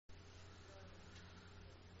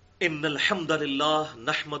إن الحمد لله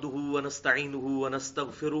نحمده ونستعينه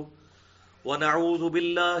ونستغفره ونعوذ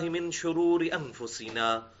بالله من شرور أنفسنا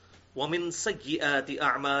ومن سيئات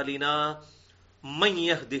أعمالنا من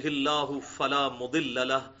يهده الله فلا مضل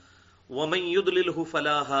له ومن يضلله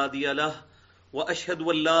فلا هادي له وأشهد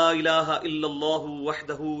أن لا إله إلا الله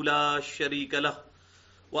وحده لا شريك له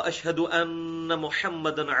وأشهد أن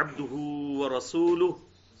محمدا عبده ورسوله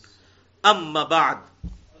أما بعد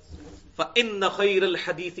فإن خير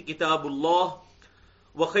الحديث كتاب الله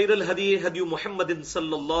وخير الهدي هدي محمد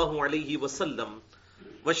صلى الله عليه وسلم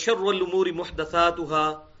وشر الأمور محدثاتها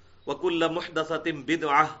وكل محدثة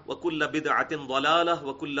بدعة وكل بدعة ضلالة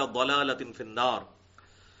وكل ضلالة في النار.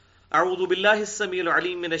 أعوذ بالله السميع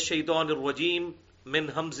العليم من الشيطان الرجيم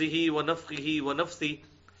من همزه ونفخه ونفثه.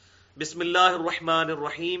 بسم الله الرحمن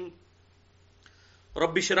الرحيم.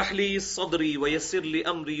 رب اشرح لي صدري ويسر لي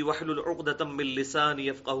امري واحلل عقدة من لساني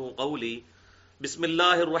يفقهوا قولي. بسم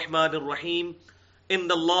الله الرحمن الرحيم.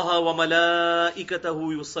 ان الله وملائكته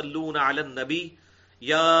يصلون على النبي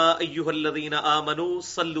يا ايها الذين آمنوا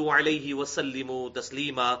صلوا عليه وسلموا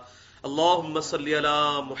تسليما. اللهم صل على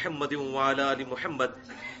محمد وعلى ال محمد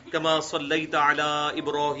كما صليت على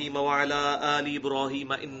ابراهيم وعلى ال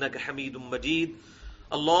ابراهيم انك حميد مجيد.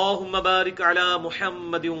 اللهم بارك على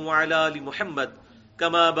محمد وعلى ال محمد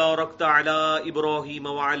كما باركت على ابراهيم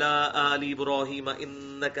وعلى آل ابراهيم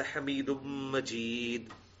انك حميد مجيد.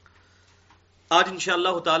 آج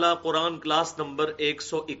انشاءاللہ تعالی قرآن کلاس نمبر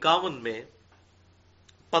 151 میں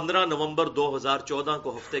 15 نومبر 2014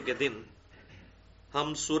 کو ہفتے کے دن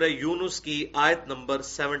ہم سورہ یونس کی آیت نمبر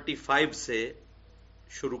 75 سے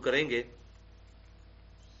شروع کریں گے.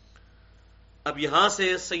 اب یہاں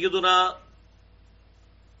سے سیدنا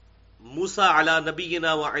موسیٰ علی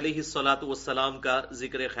نبینا و علیہ الصلاۃ والسلام کا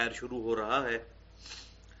ذکر خیر شروع ہو رہا ہے،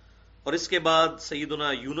 اور اس کے بعد سیدنا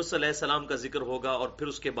یونس علیہ السلام کا ذکر ہوگا، اور پھر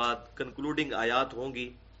اس کے بعد کنکلوڈنگ آیات ہوں گی،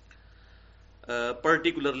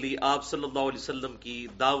 پرٹیکولرلی آپ صلی اللہ علیہ وسلم کی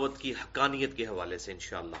دعوت کی حقانیت کے حوالے سے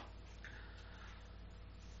انشاءاللہ.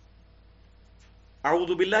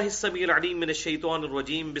 اعوذ باللہ السمیع العلیم من الشیطان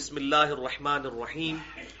الرجیم. بسم اللہ الرحمن الرحیم.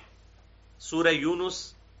 سورہ یونس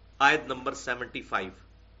آیت نمبر 75.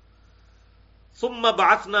 ثم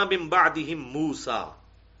بعثنا من بعدهم موسیٰ،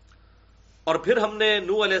 اور پھر ہم نے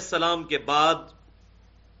نوح علیہ السلام کے بعد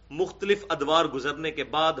مختلف ادوار گزرنے کے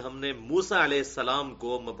بعد ہم نے موسیٰ علیہ السلام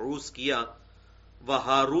کو مبعوث کیا،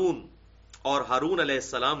 وہارون اور ہارون علیہ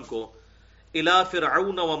السلام کو، الی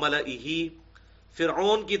فرعون وملئہ،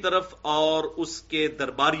 فرعون کی طرف اور اس کے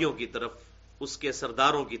درباریوں کی طرف، اس کے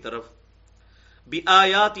سرداروں کی طرف،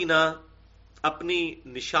 بآیاتنا، اپنی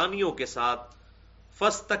نشانیوں کے ساتھ،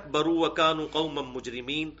 فاستکبروا وکانوا قوما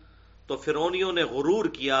مجرمین، تو فرعونیوں نے غرور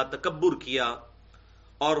کیا، تکبر کیا،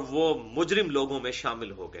 اور وہ مجرم لوگوں میں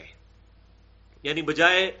شامل ہو گئے. یعنی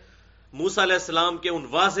بجائے موسیٰ علیہ السلام کے ان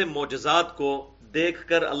واضح معجزات کو دیکھ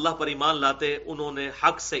کر اللہ پر ایمان لاتے، انہوں نے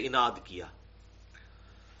حق سے اناد کیا.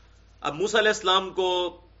 اب موسیٰ علیہ السلام کو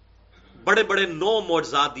بڑے بڑے 9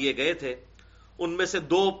 معجزات دیے گئے تھے. ان میں سے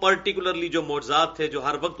 2 پرٹیکولرلی جو معجزات تھے جو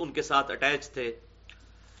ہر وقت ان کے ساتھ اٹیچ تھے.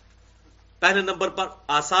 پہلے نمبر پر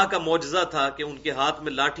عصا کا معجزہ تھا کہ ان کے ہاتھ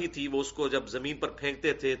میں لاٹھی تھی، وہ اس کو جب زمین پر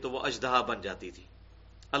پھینکتے تھے تو وہ اژدہا بن جاتی تھی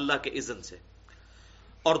اللہ کے اذن سے.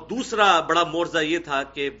 اور دوسرا بڑا معجزہ یہ تھا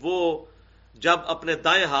کہ وہ جب اپنے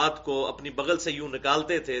دائیں ہاتھ کو اپنی بغل سے یوں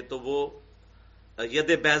نکالتے تھے تو وہ ید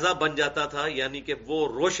بیضا بن جاتا تھا، یعنی کہ وہ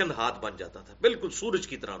روشن ہاتھ بن جاتا تھا، بالکل سورج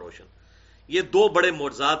کی طرح روشن. یہ 2 بڑے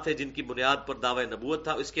معجزات تھے جن کی بنیاد پر دعوی نبوت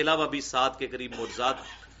تھا. اس کے علاوہ بھی 7 کے قریب معجزات،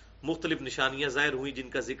 مختلف نشانیاں ظاہر ہوئیں جن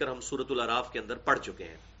کا ذکر ہم سورۃ الاعراف کے اندر پڑھ چکے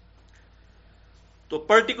ہیں. تو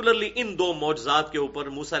پرٹیکولرلی ان 2 معجزات کے اوپر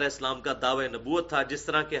موسیٰ علیہ السلام کا دعوی نبوت تھا، جس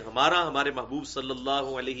طرح کہ ہمارے محبوب صلی اللہ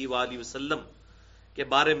علیہ وآلہ وسلم کے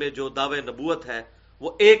بارے میں جو دعوی نبوت ہے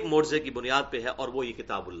وہ ایک معجزے کی بنیاد پہ ہے، اور وہ یہ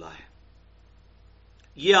کتاب اللہ ہے.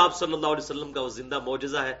 یہ آپ صلی اللہ علیہ وسلم کا وہ زندہ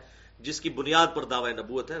معجزہ ہے جس کی بنیاد پر دعوی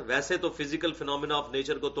نبوت ہے. ویسے تو فزیکل فینومینا آف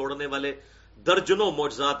نیچر کو توڑنے والے درجنوں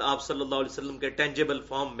معجزات آپ صلی اللہ علیہ وسلم کے ٹینجیبل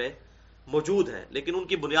فارم میں موجود ہیں، لیکن ان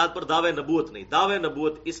کی بنیاد پر دعوی نبوت نہیں. دعوی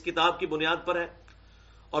نبوت اس کتاب کی بنیاد پر ہے،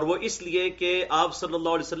 اور وہ اس لیے کہ آپ صلی اللہ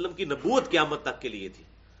علیہ وسلم کی نبوت قیامت تک کے لیے تھی،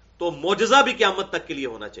 تو معجزہ بھی قیامت تک کے لیے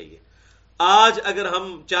ہونا چاہیے. آج اگر ہم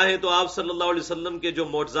چاہیں تو آپ صلی اللہ علیہ وسلم کے جو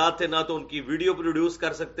معجزات تھے نہ تو ان کی ویڈیو پروڈیوس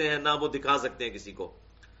کر سکتے ہیں، نہ وہ دکھا سکتے ہیں کسی کو.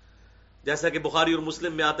 جیسا کہ بخاری اور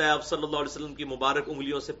مسلم میں آتا ہے آپ صلی اللہ علیہ وسلم کی مبارک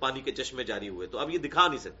انگلیوں سے پانی کے چشمے جاری ہوئے، تو اب یہ دکھا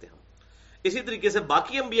نہیں سکتے ہم. اسی طریقے سے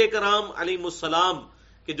باقی انبیاء کرام علیہم السلام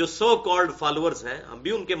کے جو سو کالڈ فالوورز ہیں، ہم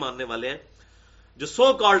بھی ان کے ماننے والے ہیں، جو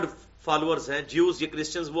سو کالڈ فالوورز ہیں جیوز یا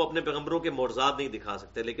کرسچنز، وہ اپنے پیغمبروں کے معجزات نہیں دکھا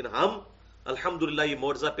سکتے، لیکن ہم الحمدللہ یہ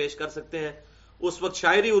معجزہ پیش کر سکتے ہیں. اس وقت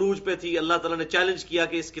شاعری عروج پہ تھی. اللہ تعالیٰ نے چیلنج کیا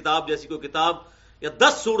کہ اس کتاب جیسی کوئی کتاب یا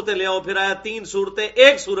 10 صورتیں لے آؤ. پھر آیا 3 صورتیں،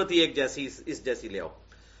 ایک صورت ہی ایک جیسی اس جیسی لے آؤ.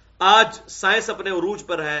 آج سائنس اپنے عروج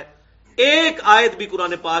پر ہے، ایک آیت بھی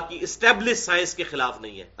قرآن پاک کی اسٹیبلش سائنس کے خلاف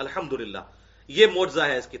نہیں ہے. الحمدللہ یہ معجزہ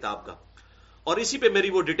ہے اس کتاب کا. اور اسی پہ میری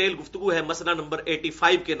وہ ڈیٹیل گفتگو ہے مسئلہ نمبر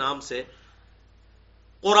 85 کے نام سے،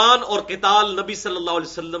 قرآن اور قتال نبی صلی اللہ علیہ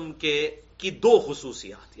وسلم کی 2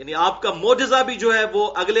 خصوصیات. یعنی آپ کا معجزہ بھی جو ہے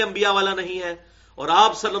وہ اگلے انبیاء والا نہیں ہے، اور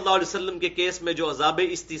آپ صلی اللہ علیہ وسلم کے کیس میں جو عذاب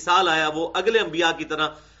استیصال آیا وہ اگلے انبیاء کی طرح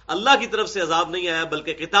اللہ کی طرف سے عذاب نہیں آیا،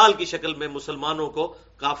 بلکہ قتال کی شکل میں مسلمانوں کو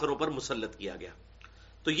کافروں پر مسلط کیا گیا.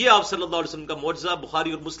 تو یہ آپ صلی اللہ علیہ وسلم کا معجزہ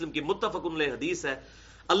بخاری اور مسلم کی متفق علیہ حدیث ہے.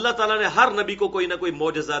 اللہ تعالیٰ نے ہر نبی کو کوئی نہ کوئی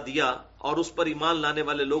معجزہ دیا، اور اس پر ایمان لانے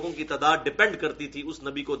والے لوگوں کی تعداد ڈپینڈ کرتی تھی اس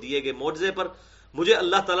نبی کو دیے گئے معجزے پر. مجھے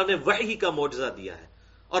اللہ تعالیٰ نے وحی کا معجزہ دیا ہے،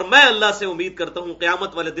 اور میں اللہ سے امید کرتا ہوں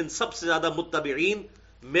قیامت والے دن سب سے زیادہ متبعین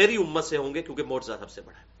میری امت سے ہوں گے، کیونکہ معجزہ سب سے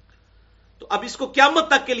بڑا ہے. تو اب اس کو قیامت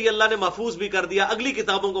تک کے لیے اللہ نے محفوظ بھی کر دیا، اگلی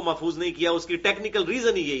کتابوں کو محفوظ نہیں کیا. اس کی ٹیکنیکل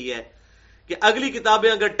ریزن ہی یہی ہے کہ اگلی کتابیں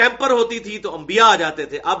اگر ٹیمپر ہوتی تھی تو انبیاء آ جاتے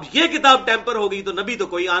تھے، اب یہ کتاب ٹیمپر ہو گئی تو نبی تو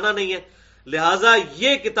کوئی آنا نہیں ہے. لہٰذا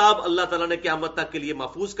یہ کتاب اللہ تعالیٰ نے قیامت تک کے لیے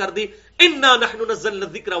محفوظ کر دی. انا نحن نزلنا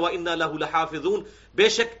الذکر وانا لہ لحافظون، بے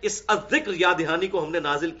شک اس الذکر یاد دہانی کو ہم نے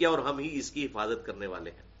نازل کیا اور ہم ہی اس کی حفاظت کرنے والے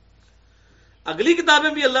ہیں. اگلی کتابیں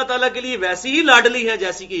بھی اللہ تعالیٰ کے لیے ویسی ہی لاڈلی ہیں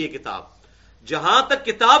جیسی کہ یہ کتاب. جہاں تک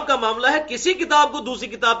کتاب کا معاملہ ہے، کسی کتاب کو دوسری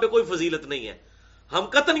کتاب پہ کوئی فضیلت نہیں ہے. ہم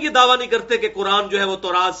قطعاً یہ دعویٰ نہیں کرتے کہ قرآن جو ہے وہ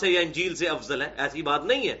تورات سے یا انجیل سے افضل ہے، ایسی بات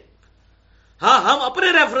نہیں ہے. ہاں ہم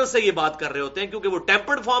اپنے ریفرنس سے یہ بات کر رہے ہوتے ہیں کیونکہ وہ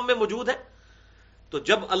ٹیمپرڈ فارم میں موجود ہے. تو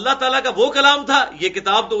جب اللہ تعالیٰ کا وہ کلام تھا، یہ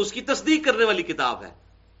کتاب تو اس کی تصدیق کرنے والی کتاب ہے.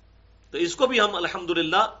 تو اس کو بھی ہم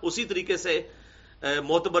الحمدللہ اسی طریقے سے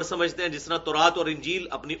معتبر سمجھتے ہیں جس طرح تورات اور انجیل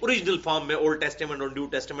اپنی اوریجنل فارم میں اولڈ ٹیسٹیمنٹ اور نیو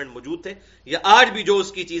ٹیسٹیمنٹ موجود تھے، یا آج بھی جو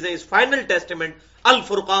اس کی چیزیں اس فائنل ٹیسٹیمنٹ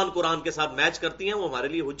الفرقان قرآن کے ساتھ میچ کرتی ہیں، وہ ہمارے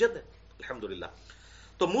لیے حجت ہے الحمدللہ.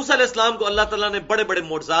 تو موسیٰ علیہ السلام کو اللہ تعالیٰ نے بڑے بڑے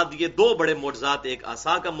معجزات دیے، 2 بڑے معجزات، ایک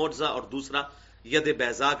عصا کا معجزہ اور دوسرا ید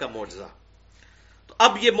بیضاء کا معجزہ. تو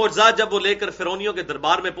اب یہ معجزات جب وہ لے کر فرعونیوں کے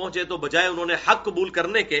دربار میں پہنچے تو بجائے انہوں نے حق قبول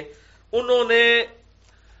کرنے کے، انہوں نے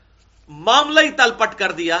معاملہ ہی تل پٹ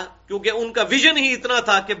کر دیا، کیونکہ ان کا ویژن ہی اتنا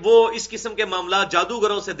تھا کہ وہ اس قسم کے معاملات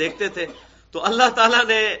جادوگروں سے دیکھتے تھے. تو اللہ تعالیٰ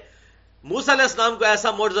نے موسیٰ علیہ السلام کو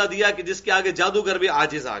ایسا معجزہ دیا کہ جس کے آگے جادوگر بھی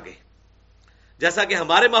عاجز آ گئے. جیسا کہ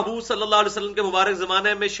ہمارے محبوب صلی اللہ علیہ وسلم کے مبارک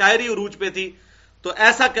زمانے میں شاعری عروج پہ تھی، تو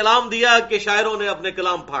ایسا کلام دیا کہ شاعروں نے اپنے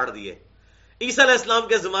کلام پھاڑ دیے. عیسیٰ علیہ السلام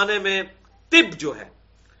کے زمانے میں طب جو ہے،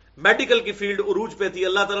 میڈیکل کی فیلڈ عروج پہ تھی.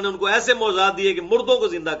 اللہ تعالیٰ نے ان کو ایسے معجزات دیے کہ مردوں کو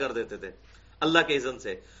زندہ کر دیتے تھے اللہ کے اذن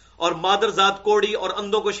سے، اور مادر ذات کوڑی اور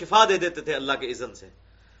اندھوں کو شفا دے دیتے تھے اللہ کے اذن سے.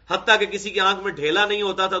 حتیٰ کہ کسی کی آنکھ میں ڈھیلا نہیں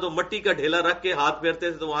ہوتا تھا تو مٹی کا ڈھیلا رکھ کے ہاتھ پھیرتے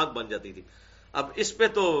تھے تو وہ آنکھ بن جاتی تھی. اب اس پہ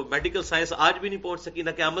تو میڈیکل سائنس آج بھی نہیں پہنچ سکی، نہ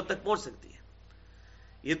قیامت تک پہنچ سکتی ہے.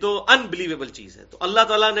 یہ تو انبلیویبل چیز ہے. تو اللہ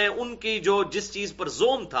تعالیٰ نے ان کی جو جس چیز پر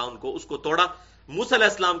زوم تھا اس کو توڑا. موسیٰ علیہ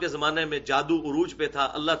السلام کے زمانے میں جادو عروج پہ تھا،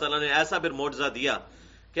 اللہ تعالیٰ نے ایسا پھر معجزہ دیا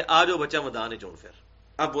کہ آجو بچہ مدانے چون. پھر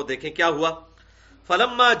اب وہ دیکھیں کیا ہوا.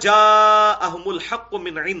 فلما جاءہم الحق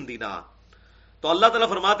من عندنا، تو اللہ تعالیٰ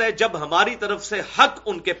فرماتا ہے جب ہماری طرف سے حق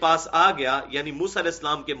ان کے پاس آ گیا، یعنی موسیٰ علیہ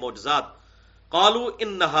السلام کے معجزات، قالوا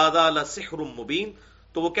ان ھذا لسحر مبین،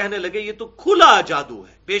 تو وہ کہنے لگے یہ تو کھلا جادو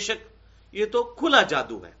ہے، بے شک یہ تو کھلا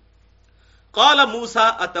جادو ہے. قال موسیٰ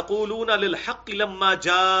اتقولون للحق لما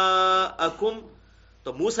جاءکم،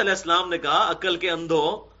 تو موسیٰ علیہ السلام نے کہا عقل کے اندھو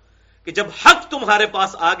کہ جب حق تمہارے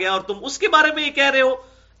پاس آ گیا اور تم اس کے بارے میں یہ کہہ رہے ہو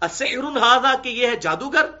اسحر ھذا، کہ یہ ہے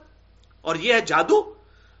جادوگر اور یہ ہے جادو.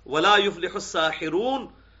 ولا یفلح الساحرون،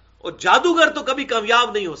 اور جادوگر تو کبھی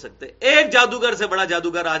کامیاب نہیں ہو سکتے. ایک جادوگر سے بڑا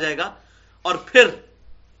جادوگر آ جائے گا. اور پھر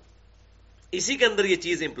اسی کے اندر یہ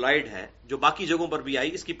چیز امپلائڈ ہے جو باقی جگہوں پر بھی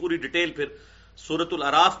آئی، اس کی پوری ڈیٹیل پھر سورۃ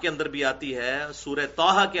الاعراف کے اندر بھی آتی ہے، سورہ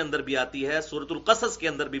طٰہٰ کے اندر بھی آتی ہے، سورۃ القصص کے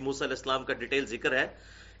اندر بھی موسیٰ علیہ السلام کا ڈیٹیل ذکر ہے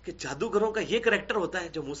کہ جادوگروں کا یہ کریکٹر ہوتا ہے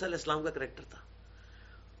جو موسیٰ علیہ السلام کا کریکٹر تھا.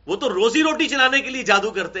 وہ تو روزی روٹی چلانے کے لیے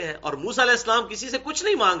جادو کرتے ہیں، اور موسیٰ علیہ السلام کسی سے کچھ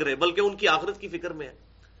نہیں مانگ رہے بلکہ ان کی آخرت کی فکر میں ہے.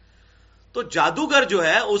 تو جادوگر جو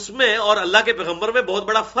ہے اس میں اور اللہ کے پیغمبر میں بہت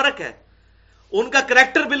بڑا فرق ہے. ان کا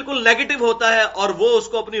کریکٹر بالکل نیگیٹو ہوتا ہے اور وہ اس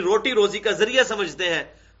کو اپنی روٹی روزی کا ذریعہ سمجھتے ہیں.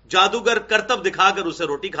 جادوگر کرتب دکھا کر اسے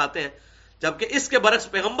روٹی کھاتے ہیں، جبکہ اس کے برعکس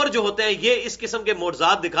پیغمبر جو ہوتے ہیں یہ اس قسم کے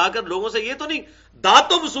معجزات دکھا کر لوگوں سے یہ تو نہیں داد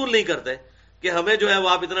تو وصول نہیں کرتے کہ ہمیں جو ہے وہ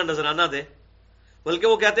آپ اتنا نذرانہ دیں، بلکہ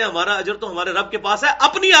وہ کہتے ہیں ہمارا اجر تو ہمارے رب کے پاس ہے،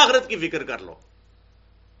 اپنی آخرت کی فکر کر لو.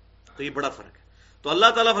 تو یہ بڑا فرق ہے. تو اللہ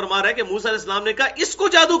تعالیٰ فرما رہا ہے کہ موسیٰ علیہ السلام نے کہا اس کو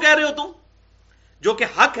جادو کہہ رہے ہو تم، جو کہ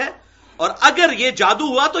حق ہے، اور اگر یہ جادو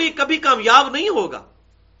ہوا تو یہ کبھی کامیاب نہیں ہوگا.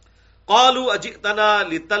 قالوا اجئتنا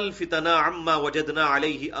لتلفتنا عما وجدنا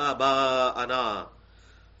علیہ آباءنا،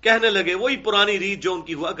 کہنے لگے وہی پرانی ریت جو ان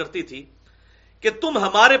کی ہوا کرتی تھی کہ تم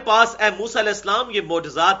ہمارے پاس اے موسیٰ علیہ السلام یہ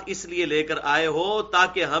معجزات اس لیے لے کر آئے ہو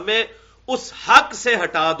تاکہ ہمیں اس حق سے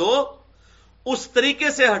ہٹا دو، اس طریقے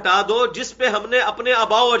سے ہٹا دو جس پہ ہم نے اپنے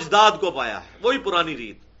آباء و اجداد کو پایا ہے، وہی پرانی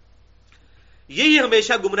ریت۔ یہی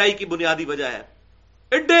ہمیشہ گمراہی کی بنیادی وجہ ہے۔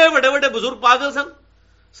 ایڈے بڑے بڑے بزرگ پاگل سن،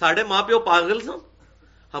 ساڑھے ماں پیو پاگل سن،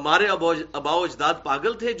 ہمارے آباء و اجداد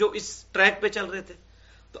پاگل تھے جو اس ٹریک پہ چل رہے تھے۔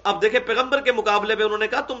 تو اب دیکھیں پیغمبر کے مقابلے میں انہوں نے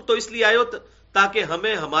کہا تم تو اس لیے آئے ہو تاکہ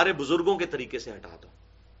ہمیں ہمارے بزرگوں کے طریقے سے ہٹا دو۔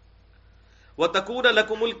 وَتَكُونَ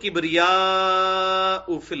لَكُمُ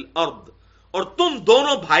الْكِبْرِيَاءُ فِي الْأَرْضِ، اور تم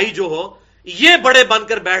دونوں بھائی جو ہو یہ بڑے بن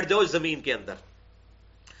کر بیٹھ جاؤ زمین کے اندر۔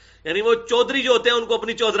 یعنی وہ چودھری جو ہوتے ہیں ان کو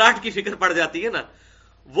اپنی چودراہٹ کی فکر پڑ جاتی ہے نا،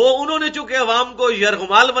 وہ انہوں نے چونکہ عوام کو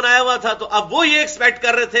یرغمال بنایا ہوا تھا تو اب وہ یہ ایکسپیکٹ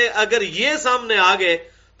کر رہے تھے اگر یہ سامنے آ گئے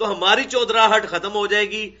تو ہماری چودراہٹ ختم ہو جائے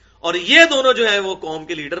گی اور یہ دونوں جو ہے وہ قوم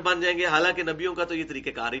کے لیڈر بن جائیں گے۔ حالانکہ نبیوں کا تو یہ طریقہ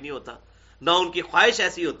کار ہی نہیں ہوتا، نہ ان کی خواہش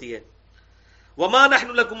ایسی ہوتی ہے۔ وَمَا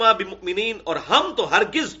نَحْنُ لَكُمَا بِمُؤْمِنِينَ، اور ہم تو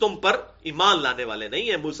ہرگز تم پر ایمان لانے والے نہیں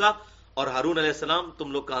ہیں۔ موسیٰ اور ہارون علیہ السلام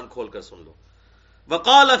تم لوگ کان کھول کر سن لو۔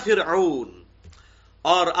 وَقَالَ فِرْعَوْنُ،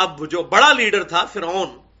 اور اب جو بڑا لیڈر تھا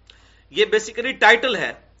فرعون، یہ بیسیکلی ٹائٹل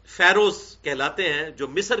ہے، فیروز کہلاتے ہیں، جو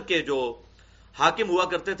مصر کے جو حاکم ہوا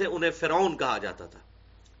کرتے تھے انہیں فرعون کہا جاتا تھا۔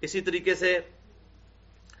 اسی طریقے سے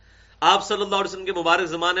آپ صلی اللہ علیہ وسلم کے مبارک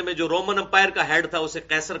زمانے میں جو رومن امپائر کا ہیڈ تھا اسے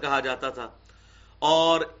قیصر کہا جاتا تھا،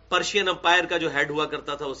 اور پرشین امپائر کا جو ہیڈ ہوا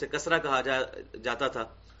کرتا تھا اسے کسرا کہا جاتا تھا،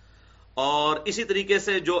 اور اسی طریقے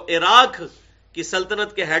سے جو عراق کی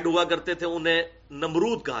سلطنت کے ہیڈ ہوا کرتے تھے انہیں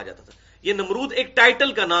نمرود کہا جاتا تھا۔ یہ نمرود ایک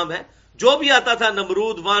ٹائٹل کا نام ہے، جو بھی آتا تھا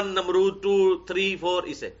نمرود 1 نمرود 2 3 4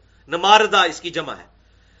 اسے نماردہ اس کی جمع ہے۔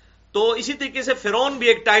 تو اسی طریقے سے فرعون بھی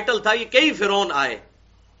ایک ٹائٹل تھا، یہ کئی فرعون آئے۔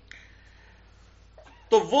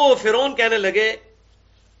 تو وہ فرعون کہنے لگے،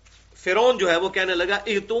 فرعون جو ہے وہ کہنے لگا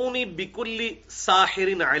ائتونی بکل ساحر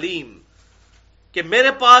علیم، کہ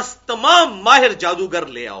میرے پاس تمام ماہر جادوگر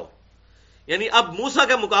لے آؤ۔ یعنی اب موسیٰ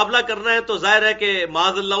کا مقابلہ کرنا ہے تو ظاہر ہے کہ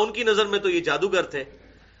معاذ اللہ ان کی نظر میں تو یہ جادوگر تھے،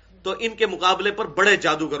 تو ان کے مقابلے پر بڑے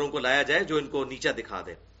جادوگروں کو لایا جائے جو ان کو نیچا دکھا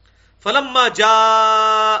دے۔ فلما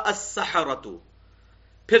جاء السحرۃ،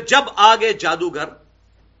 پھر جب آگے جادوگر،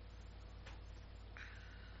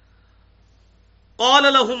 قال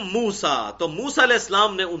لهم موسیٰ، تو موسیٰ علیہ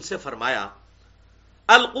السلام نے ان سے فرمایا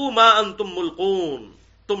القوا ما انتم ملقون،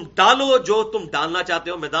 تم ڈالو جو تم ڈالنا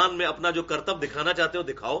چاہتے ہو، میدان میں اپنا جو کرتب دکھانا چاہتے ہو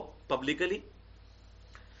دکھاؤ پبلکلی۔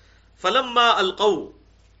 فلما القوا،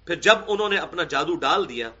 پھر جب انہوں نے اپنا جادو ڈال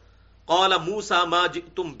دیا، قال موسیٰ ما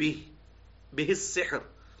جئتم بہ السحر،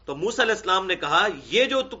 تو موسیٰ علیہ السلام نے کہا یہ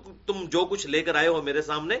جو تم جو کچھ لے کر آئے ہو میرے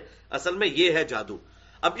سامنے اصل میں یہ ہے جادو۔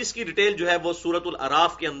 اب اس کی ڈیٹیل جو ہے وہ سورۃ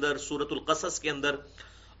الاعراف کے اندر، سورۃ القصص کے اندر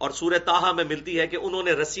اور سورہ طٰہٰ میں ملتی ہے کہ انہوں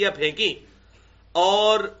نے رسیاں پھینکی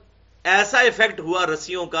اور ایسا ایفیکٹ ہوا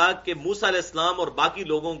رسیوں کا کہ موسیٰ علیہ السلام اور باقی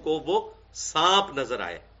لوگوں کو وہ سانپ نظر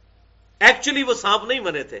آئے۔ ایکچولی وہ سانپ نہیں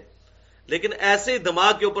بنے تھے، لیکن ایسے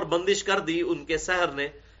دماغ کے اوپر بندش کر دی ان کے سحر نے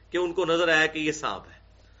کہ ان کو نظر آیا کہ یہ سانپ ہے،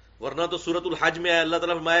 ورنہ تو سورۃ الحج میں اللہ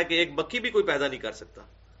تعالیٰ فرمایا کہ ایک بکی بھی کوئی پیدا نہیں کر سکتا،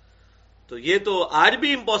 تو یہ تو آج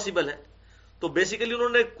بھی امپاسبل ہے۔ تو بیسیکلی انہوں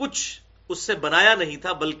نے کچھ اس سے بنایا نہیں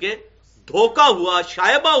تھا، بلکہ دھوکا ہوا،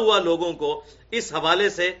 شائبہ ہوا لوگوں کو اس حوالے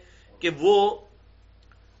سے کہ وہ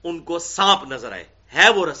ان کو سانپ نظر آئے، ہے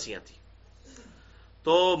وہ رسیاں تھی۔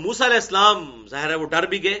 تو موسیٰ علیہ السلام ظاہر ہے وہ ڈر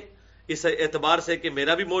بھی گئے اس اعتبار سے کہ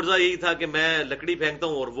میرا بھی معجزہ یہی تھا کہ میں لکڑی پھینکتا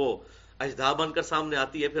ہوں اور وہ اژدھا بن کر سامنے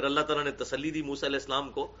آتی ہے۔ پھر اللہ تعالیٰ نے تسلی دی موسیٰ علیہ السلام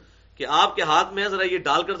کو کہ آپ کے ہاتھ میں ہے، ذرا یہ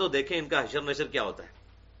ڈال کر تو دیکھیں ان کا حشر نشر کیا ہوتا ہے۔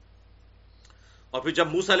 اور پھر جب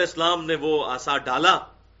موسیٰ علیہ السلام نے وہ عصا ڈالا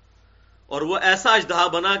اور وہ ایسا اژدھا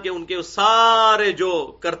بنا کہ ان کے سارے جو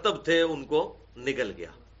کرتب تھے ان کو نگل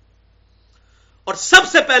گیا، اور سب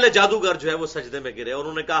سے پہلے جادوگر جو ہے وہ سجدے میں گرے اور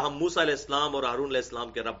انہوں نے کہا ہم موسیٰ علیہ السلام اور ہارون علیہ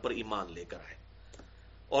السلام کے رب پر ایمان لے کر آئے۔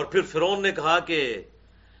 اور پھر فرعون نے کہا کہ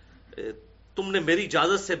تم نے میری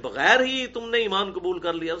اجازت سے بغیر ہی تم نے ایمان قبول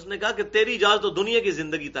کر لیا۔ اس نے کہا کہ تیری اجازت تو دنیا کی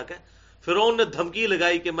زندگی تک ہے۔ فرعون نے دھمکی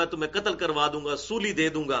لگائی کہ میں تمہیں قتل کروا دوں گا، سولی دے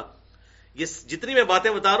دوں گا۔ یہ جتنی میں باتیں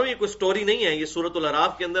بتا رہا ہوں یہ کوئی سٹوری نہیں ہے، یہ سورۃ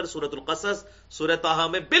الاعراف کے اندر، سورۃ القصص، سورہ طٰہٰ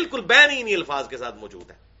میں بالکل بین انہی الفاظ کے ساتھ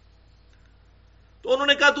موجود ہے۔ تو انہوں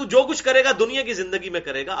نے کہا تو جو کچھ کرے گا دنیا کی زندگی میں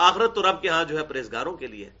کرے گا، آخرت تو رب کے ہاں جو ہے پرہیزگاروں کے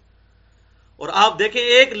لیے۔ اور آپ دیکھیں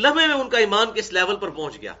ایک لمحے میں ان کا ایمان کس لیول پر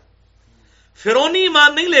پہنچ گیا۔ فرعونی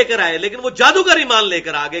ایمان نہیں لے کر آئے لیکن وہ جادوگر ایمان لے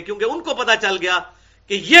کر آ گئے، کیونکہ ان کو پتا چل گیا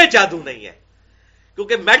کہ یہ جادو نہیں ہے،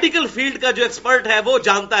 کیونکہ میڈیکل فیلڈ کا جو ایکسپرٹ ہے وہ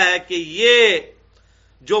جانتا ہے کہ یہ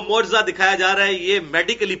جو معجزہ دکھایا جا رہا ہے یہ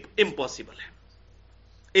میڈیکلی امپاسبل ہے۔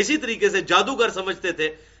 اسی طریقے سے جادوگر سمجھتے تھے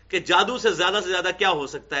کہ جادو سے زیادہ کیا ہو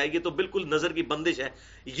سکتا ہے، یہ تو بالکل نظر کی بندش ہے،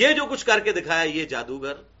 یہ جو کچھ کر کے دکھایا یہ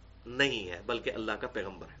جادوگر نہیں ہے بلکہ اللہ کا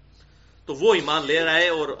پیغمبر ہے. تو وہ ایمان لے رہا ہے،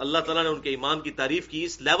 اور اللہ تعالیٰ نے ان کے ایمان کی تعریف کی،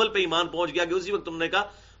 اس لیول پہ ایمان پہنچ گیا کہ اسی وقت تم نے کہا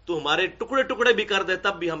تو ہمارے ٹکڑے ٹکڑے بھی کر دے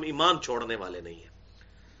تب بھی ہم ایمان چھوڑنے والے نہیں ہیں.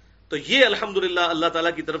 تو یہ الحمدللہ اللہ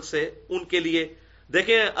تعالیٰ کی طرف سے ان کے لیے،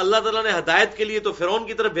 دیکھیں اللہ تعالیٰ نے ہدایت کے لیے تو فرعون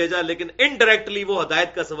کی طرف بھیجا، لیکن انڈائریکٹلی وہ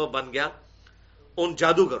ہدایت کا سبب بن گیا ان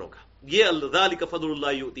جادوگروں کا. یہ ذالک فضل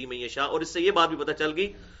اللہ یؤتی من یشاء. اور اس سے یہ بات بھی پتہ چل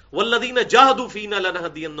گئی والذین جاہدوا فینا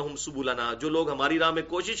لنہدینہم سبلنا، جو لوگ ہماری راہ میں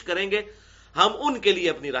کوشش کریں گے ہم ان کے لیے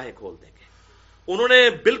اپنی راہیں کھول دیں گے. انہوں نے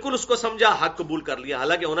بالکل اس کو سمجھا، حق قبول کر لیا.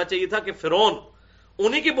 حالانکہ ہونا چاہیے تھا کہ فرعون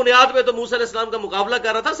انہی کی بنیاد پہ تو موسیٰ علیہ السلام کا مقابلہ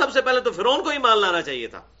کر رہا تھا، سب سے پہلے تو فرعون کو ہی مان لانا چاہیے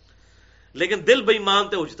تھا. لیکن دل بےایمان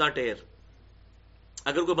تے اجتا ٹیر.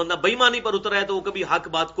 اگر کوئی بندہ بےایمانی پر اترا ہے تو وہ کبھی حق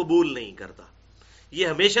بات قبول نہیں کرتا. یہ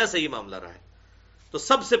ہمیشہ سے یہ معاملہ رہا ہے. تو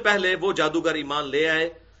سب سے پہلے وہ جادوگر ایمان لے آئے،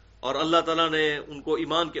 اور اللہ تعالیٰ نے ان کو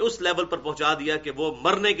ایمان کے اس لیول پر پہنچا دیا کہ وہ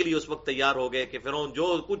مرنے کے لیے اس وقت تیار ہو گئے کہ فرعون جو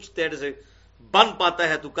کچھ تیرے سے بن پاتا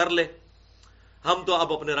ہے تو کر لے، ہم تو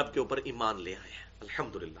اب اپنے رب کے اوپر ایمان لے آئے ہیں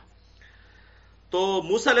الحمدللہ. تو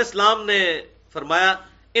موسیٰ علیہ السلام نے فرمایا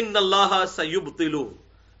ان اللہ سیبطلہ،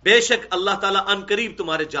 بے شک اللہ تعالیٰ ان قریب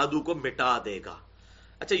تمہارے جادو کو مٹا دے گا.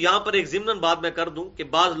 اچھا یہاں پر ایک ضمناً بات میں کر دوں کہ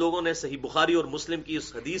بعض لوگوں نے صحیح بخاری اور مسلم کی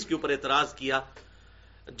اس حدیث کے اوپر اعتراض کیا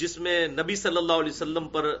جس میں نبی صلی اللہ علیہ وسلم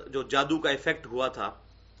پر جو جادو کا ایفیکٹ ہوا تھا،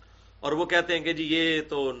 اور وہ کہتے ہیں کہ جی یہ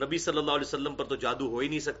تو نبی صلی اللہ علیہ وسلم پر تو جادو ہو ہی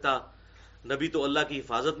نہیں سکتا، نبی تو اللہ کی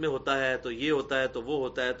حفاظت میں ہوتا ہے، تو یہ ہوتا ہے تو وہ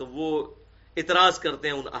ہوتا ہے. تو وہ اعتراض کرتے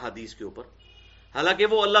ہیں ان احادیث کے اوپر. حالانکہ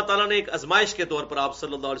وہ اللہ تعالیٰ نے ایک آزمائش کے طور پر آپ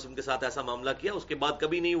صلی اللہ علیہ وسلم کے ساتھ ایسا معاملہ کیا، اس کے بعد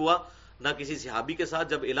کبھی نہیں ہوا نہ کسی صحابی کے ساتھ.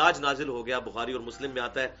 جب علاج نازل ہو گیا، بخاری اور مسلم میں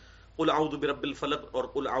آتا ہے قل اعوذ برب الفلق اور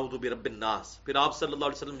قل اعوذ برب الناس، پھر آپ صلی اللہ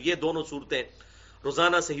علیہ وسلم یہ دونوں صورتیں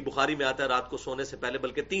روزانہ صحیح بخاری میں آتا ہے رات کو سونے سے پہلے،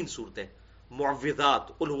 بلکہ 3 صورتیں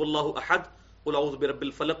معوذات، قل هو اللہ احد، قل اعوذ برب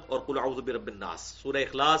الفلق اور قل اعوذ برب الناس، سورہ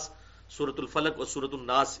اخلاص، سورۃ الفلق اور سورۃ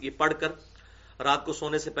الناس، یہ پڑھ کر رات کو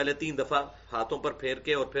سونے سے پہلے 3 دفعہ ہاتھوں پر پھیر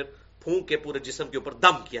کے اور پھر پھونک کے پورے جسم کے اوپر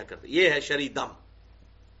دم کیا کرتے. یہ ہے شرعی دم.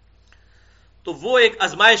 تو وہ ایک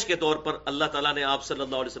آزمائش کے طور پر اللہ تعالیٰ نے آپ صلی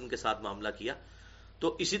اللہ علیہ وسلم کے ساتھ معاملہ کیا.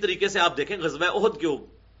 تو اسی طریقے سے آپ دیکھیں غزوہ احد کے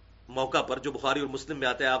موقع پر جو بخاری اور مسلم میں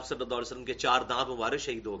آتا ہے آپ صلی اللہ علیہ وسلم کے 4 دانت مبارک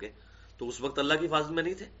شہید ہو گئے، تو اس وقت اللہ کی حفاظت میں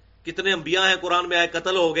نہیں تھے. کتنے انبیاء ہیں قرآن میں آئے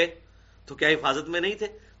قتل ہو گئے، تو کیا حفاظت میں نہیں تھے؟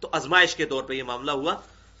 تو آزمائش کے طور پہ یہ معاملہ ہوا.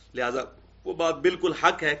 لہذا وہ بات بالکل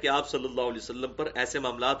حق ہے کہ آپ صلی اللہ علیہ وسلم پر ایسے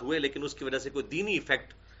معاملات ہوئے، لیکن اس کی وجہ سے کوئی دینی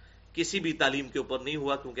ایفیکٹ کسی بھی تعلیم کے اوپر نہیں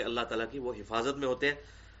ہوا، کیونکہ اللہ تعالیٰ کی وہ حفاظت میں ہوتے ہیں.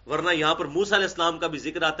 ورنہ یہاں پر موسیٰ علیہ السلام کا بھی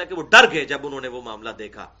ذکر آتا ہے کہ وہ ڈر گئے جب انہوں نے وہ معاملہ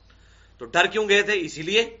دیکھا. تو ڈر کیوں گئے تھے؟ اسی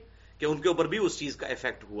لیے کہ ان کے اوپر بھی اس چیز کا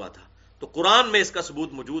ایفیکٹ ہوا تھا. تو قرآن میں اس کا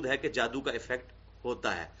ثبوت موجود ہے کہ جادو کا ایفیکٹ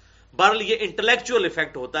ہوتا ہے. بہرحال یہ انٹلیکچوئل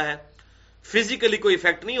ایفیکٹ ہوتا ہے، فزیکلی کوئی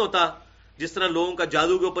ایفیکٹ نہیں ہوتا. جس طرح لوگوں کا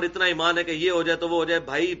جادو کے اوپر اتنا ایمان ہے کہ یہ ہو جائے تو وہ ہو جائے.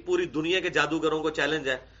 بھائی پوری دنیا کے جادوگروں کو چیلنج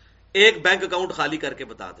ہے، ایک بینک اکاؤنٹ خالی کر کے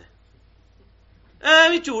بتا دیں.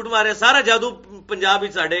 بھی جھوٹ مارے، سارا جادو پنجاب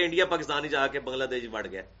ہی ساڑھے انڈیا پاکستان ہی جا کے بنگلہ دیش بڑھ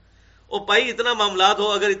گیا. او بھائی اتنا معاملات ہو،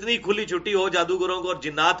 اگر اتنی کھلی چھٹی ہو جادوگروں کو اور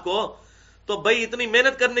جنات کو، تو بھائی اتنی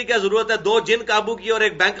محنت کرنے کی کیا ضرورت ہے؟ 2 جن قابو کی اور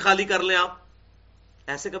ایک بینک خالی کر لیں آپ.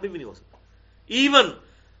 ایسے کبھی بھی نہیں ہو سکتا. ایون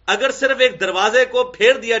اگر صرف ایک دروازے کو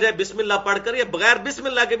پھیر دیا جائے بسم اللہ پڑھ کر، یا بغیر بسم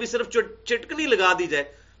اللہ کے بھی صرف چٹکنی لگا دی جائے،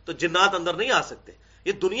 تو جنات اندر نہیں آ سکتے.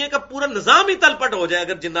 یہ دنیا کا پورا نظام ہی تلپٹ ہو جائے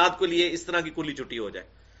اگر جنات کو لیے اس طرح کی کھلی چھٹی ہو جائے.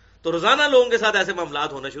 تو روزانہ لوگوں کے ساتھ ایسے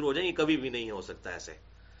معاملات ہونا شروع ہو جائیں. یہ کبھی بھی نہیں ہو سکتا ایسے،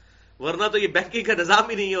 ورنہ تو یہ بینکنگ کا نظام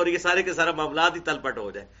ہی نہیں ہے اور یہ سارے کے سارا معاملات ہی تلپٹ ہو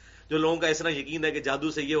جائے. جو لوگوں کا اس طرح یقین ہے کہ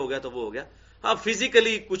جادو سے یہ ہو گیا تو وہ ہو گیا. ہاں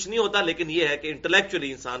فزیکلی کچھ نہیں ہوتا، لیکن یہ ہے کہ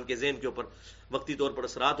انٹلیکچولی انسان کے ذہن کے اوپر وقتی طور پر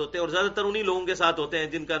اثرات ہوتے ہیں، اور زیادہ تر انہی لوگوں کے ساتھ ہوتے ہیں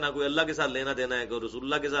جن کا نہ کوئی اللہ کے ساتھ لینا دینا ہے، کوئی رسول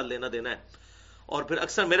اللہ کے ساتھ لینا دینا ہے. اور پھر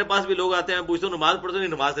اکثر میرے پاس بھی لوگ آتے ہیں، پوچھتے ہوں نماز پڑھتے نہیں،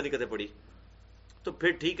 نماز نہیں کہتے پڑھی. تو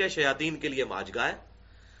پھر ٹھیک ہے، شیاطین کے لیے ماجگاہ ہے.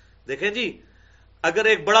 دیکھیں جی، اگر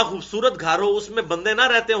ایک بڑا خوبصورت گھر ہو، اس میں بندے نہ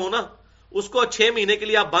رہتے ہوں نا، اس کو 6 مہینے کے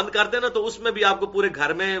لیے آپ بند کر دیں نا، تو اس میں بھی آپ کو پورے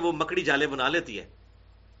گھر میں وہ مکڑی جالے بنا لیتی ہے.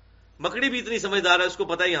 مکڑی بھی اتنی سمجھدار ہے، اس کو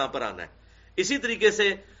پتہ ہے یہاں پر آنا ہے. اسی طریقے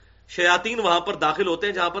سے شیاطین وہاں پر داخل ہوتے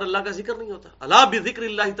ہیں جہاں پر اللہ کا ذکر نہیں ہوتا. الا بذکر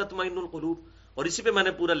اللہ تطمئن القلوب. اور اسی پہ میں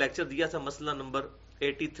نے پورا لیکچر دیا تھا، مسئلہ نمبر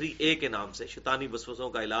 83A کے نام سے شیطانی وسوسوں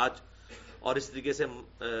کا علاج، اور اس طریقے سے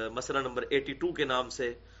مسئلہ نمبر 82 کے نام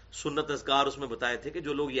سے سنت اذکار. اس میں بتائے تھے کہ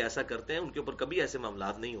جو لوگ یہ ایسا کرتے ہیں ان کے اوپر کبھی ایسے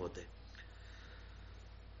معاملات نہیں ہوتے.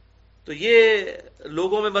 تو یہ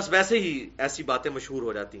لوگوں میں بس ویسے ہی ایسی باتیں مشہور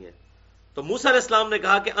ہو جاتی ہیں. تو موسیٰ علیہ السلام نے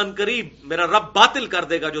کہا کہ ان قریب میرا رب باطل کر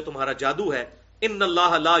دے گا جو تمہارا جادو ہے. ان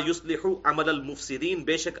اللہ لا یصلح عمل المفسدین،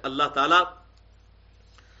 بے شک اللہ تعالی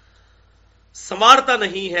संवारता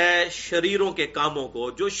नहीं है शरीरों के कामों को।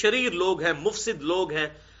 जो शरीर लोग हैं, मुफसिद लोग हैं,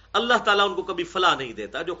 अल्लाह ताला उनको कभी फला नहीं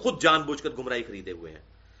देता, जो खुद जानबूझकर गुमराही खरीदे हुए हैं।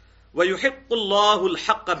 वयुहिक्कुल्लाहुल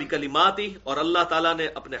हक़्क़ बिकलिमातिही, और अल्लाह ताला ने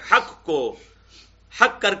अपने हक को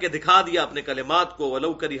हक करके दिखा दिया अपने कलिमात को।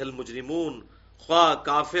 वलौ करिहल मुजरिमून, ख्वाह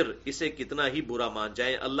काफिर इसे कितना ही बुरा मान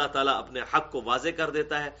जाए, अल्लाह ताला अपने हक को वाज़े कर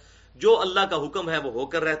देता है। जो अल्लाह का हुक्म है वो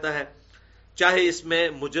होकर रहता है, चाहे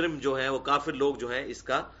इसमें मुजरिम जो है, वो काफिर लोग जो है,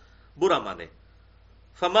 इसका बुरा माने।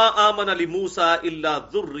 फमा आमन लि मूसा इल्ला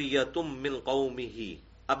ज़ुर्रियतुम मिन कौमिही।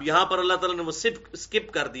 अब यहां पर अल्लाह ताला ने वो सिर्फ स्किप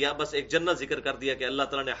कर दिया, बस एक जन्नत जिक्र कर दिया कि अल्लाह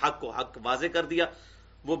ताला ने हक को हक वाज़े कर दिया।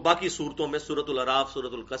 वो बाकी सूरतों में, सूरतुल अराफ,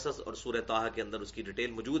 सूरतुल कसस और सूरह ताहा के अंदर उसकी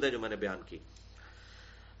डिटेल मौजूद है जो मैंने बयान की।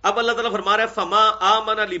 अब अल्लाह ताला फरमा रहा है फमा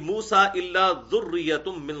आमन लि मूसा इल्ला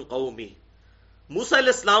ज़ुर्रियतुम मिन कौमिही। मूसा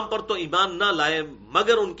अलैहिस्सलाम पर तो ईमान ना लाए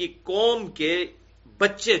मगर उनकी कौम के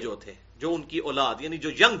बच्चे जो थे, जो उनकी औलाद, यानी जो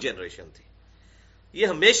यंग जनरेशन थी। ये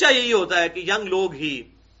हमेशा यही होता है कि यंग लोग ही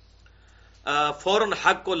फौरन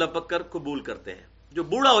हक को लपक कर कबूल करते हैं। जो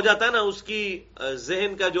बूढ़ा हो जाता है ना, उसकी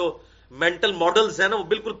जहन का जो मेंटल मॉडल्स है ना, वो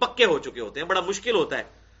बिल्कुल पक्के हो चुके होते हैं। बड़ा मुश्किल होता है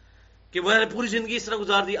कि मैंने पूरी जिंदगी इस तरह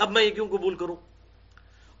गुजार दी, अब मैं ये क्यों कबूल करूं।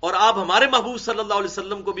 और आप हमारे महबूब सल्लल्लाहु अलैहि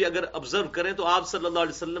वसल्लम को भी अगर ऑब्जर्व करें तो आप सल्लल्लाहु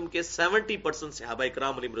अलैहि वसल्लम के 70% सहाबा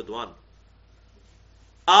इकराम अलैहिम रिदवान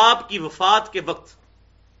आपकी वफात के वक्त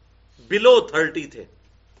बिलो 30 थे।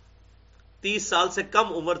 30 साल से कम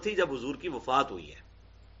उम्र थी जब हुजूर की वफात हुई है।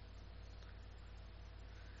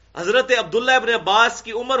 हजरत अब्दुल्लाह इब्न अब्बास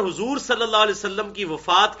की उम्र हुजूर सल्लल्लाहु अलैहि वसल्लम की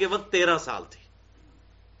वफात के वक्त 13 साल थी।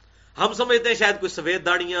 हम समझते हैं शायद कोई सफेद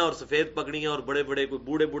दाढ़ियां और सफेद पगड़ियां और बड़े बड़े कोई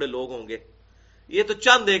बूढ़े बूढ़े लोग होंगे। ये तो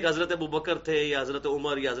चंद एक हजरत अबू बकर थे या हजरत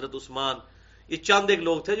उमर या हजरत उस्मान, ये चंद एक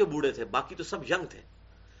लोग थे जो बूढ़े थे, बाकी तो सब यंग थे।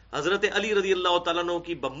 हजरत अली रजी अल्लाह तआला अन्हु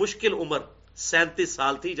की बमुश्किल उम्र 37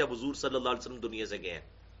 साल थी जब हुजूर सल्लल्लाहु अलैहि वसल्लम दुनिया से गए हैं।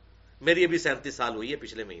 मेरी अभी 37 साल हुई है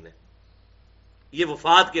पिछले महीने। ये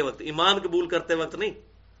वफात के वक्त, ईमान कबूल करते वक्त नहीं,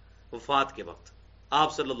 वफात के वक्त,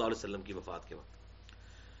 आप सल्लल्लाहु अलैहि वसल्लम की वफात के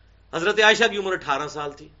वक्त। हजरत आयशा की उम्र 18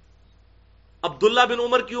 साल थी। अब्दुल्ला बिन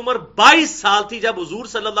उमर की उम्र 22 साल थी जब हुजूर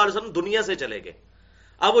सल्लल्लाहु अलैहि वसल्लम दुनिया से चले गए।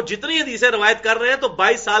 अब वो जितनी हदीसें रवायत कर रहे हैं तो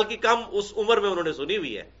 22 साल की कम उस उम्र में उन्होंने सुनी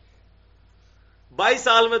हुई है। 22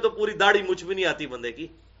 साल में तो पूरी दाढ़ी मुछ भी नहीं आती बंदे की।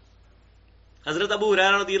 हजरत अबू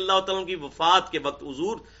हुरैरा रज़ियल्लाहु तआला अन्हु की वफात के वक्त,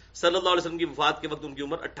 हुजूर सल्लल्लाहु अलैहि वसल्लम की वफात के वक्त उनकी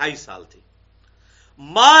उम्र 28 साल थी।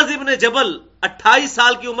 माज इब्न जबल 28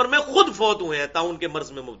 साल की उम्र में खुद फौत हुए हैं ताउन के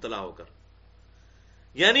मर्ज में मुब्तला होकर,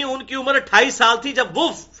 यानी उनकी उम्र 28 साल थी जब वो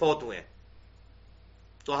फौत हुए हैं।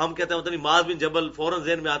 तो हम कहते हैं मतलब माज बिन जबल, फौरन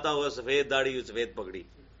ज़हन में आता होगा सफेद दाढ़ी सफेद पगड़ी।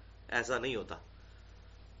 ऐसा नहीं होता।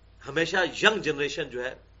 हमेशा यंग जनरेशन जो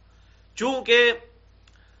है, चूंकि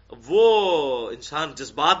वो इंसान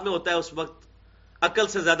जज्बात में होता है, उस वक्त अकल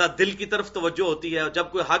से ज्यादा दिल की तरफ तवज्जो होती है।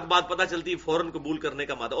 जब कोई हक बात पता चलती है फौरन कबूल करने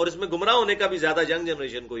का मादा, और इसमें गुमराह होने का भी ज्यादा यंग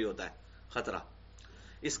जनरेशन को ही होता है खतरा।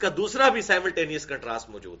 इसका दूसरा भी साइमल्टेनियस कंट्रास्ट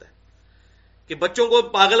मौजूद है कि बच्चों को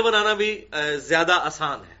पागल बनाना भी ज्यादा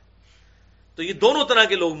आसान है। तो ये दोनों तरह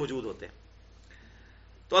के लोग मौजूद होते हैं।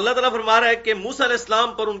 तो अल्लाह ताला फरमा रहा है कि मूसा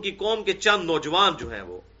अलैहिस्सलाम पर उनकी कौम के चंद नौजवान जो हैं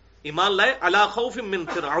वो ईमान लाए, अला खौफ मिन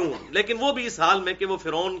फिरऔन, लेकिन वो भी इस हाल में कि वो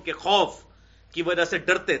फिरौन के खौफ की वजह से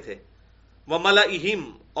डरते थे। व मलाइहिम,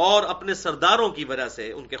 और अपने सरदारों की वजह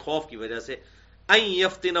से, उनके खौफ की वजह से, अन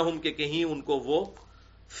यफ्तिनहुम, के कहीं उनको वो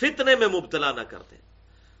फितने में मुब्तला ना करते।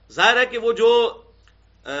 जाहिर है कि वो जो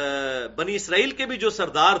बनी इसराइल के भी जो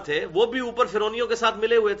सरदार थे वो भी ऊपर फिरौनियों के साथ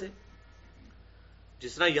मिले हुए थे।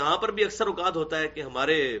 जिस तरह यहां पर भी अक्सर औकात होता है कि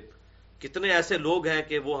हमारे कितने ऐसे लोग हैं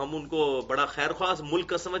कि वो हम उनको बड़ा खैर ख्वाह मुल्क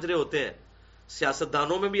का समझ रहे होते हैं।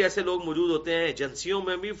 सियासतदानों में भी ऐसे लोग मौजूद होते हैं, एजेंसियों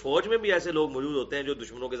में भी, फौज में भी ऐसे लोग मौजूद होते हैं जो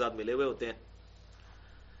दुश्मनों के साथ मिले हुए होते हैं।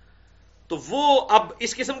 तो वो अब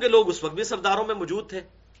इस किस्म के लोग उस वक्त भी सरदारों में मौजूद थे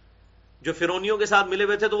जो फिरौनियों के साथ मिले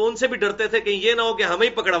हुए थे। तो वो उनसे भी डरते थे कि ये ना हो कि हमें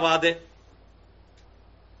ही पकड़वा दें।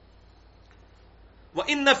 व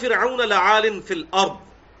इन्न फिरऔन लआलिन फिल अर्द,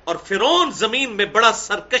 और फिरौन जमीन में बड़ा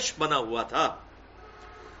सरकश बना हुआ था।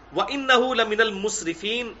 व इन्नहु लमिनल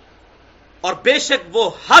मुसरिफीन, और बेशक वो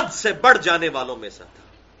हद से बढ़ जाने वालों में से था,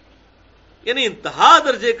 यानी इंतहा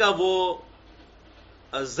दर्जे का वो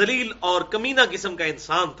जलील और कमीना किस्म का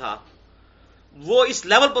इंसान था। वो इस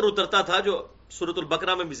लेवल पर उतरता था जो सूरतुल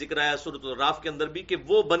बकरा में भी जिक्र आया, सूरतुल राफ के अंदर भी, कि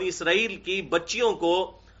वो बनी इसराइल की बच्चियों को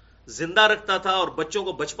जिंदा रखता था और बच्चों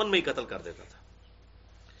को बचपन में ही कत्ल कर देता था।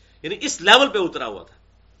 यानी इस लेवल पे उतरा हुआ था।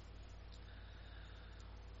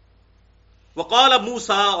 वक़ाल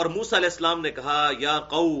मूसा, और मूसा अलैहिस्सलाम ने कहा, या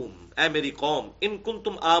कौम, ऐ मेरी कौम, इन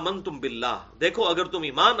कुंतुम आमनतुम बिल्लाह, देखो अगर तुम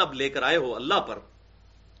ईमान अब लेकर आए हो अल्लाह पर,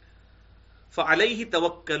 فعلیہ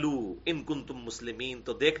توکلوا ان کنتم مسلمین،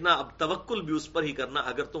 تو دیکھنا اب توکل بھی اس پر ہی کرنا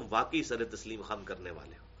اگر تم واقعی سر تسلیم خم کرنے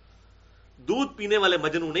والے ہو. دودھ پینے والے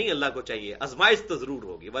مجنو نہیں اللہ کو چاہیے، آزمائش تو ضرور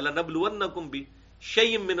ہوگی. وَلَنَبْلُوَنَّكُمْ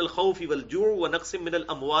بِشَيْءٍ مِّنَ الْخَوْفِ وَالْجُوعِ وَنَقْصٍ مِّنَ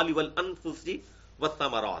الْأَمْوَالِ وَالْأَنفُسِ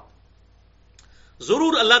وَالثَّمَرَاتِ.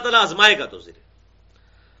 ضرور اللہ تعالیٰ آزمائے گا، تو ضرور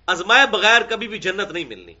آزمائے بغیر کبھی بھی جنت نہیں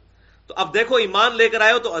ملنی. تو اب دیکھو ایمان لے کر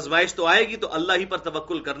آئے ہو تو آزمائش تو آئے گی، تو اللہ ہی پر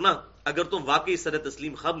توکل کرنا اگر تم واقعی سر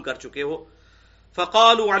تسلیم خم کر چکے ہو.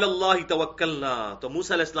 فَقَالُوا عَلَى اللَّهِ تَوَكَّلْنَا، تو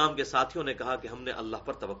موسیٰ علیہ السلام کے ساتھیوں نے کہا کہ ہم نے اللہ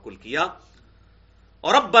پر توکل کیا.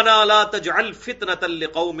 اور ربنا لا تجعل فتنة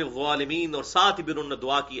لقوم الظالمین، اور ساتھ ہی بھی انہوں نے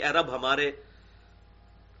دعا کی، اے رب ہمارے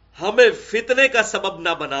ہمیں فتنے کا سبب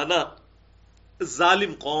نہ بنانا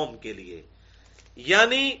ظالم قوم کے لیے،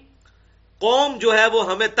 یعنی قوم جو ہے وہ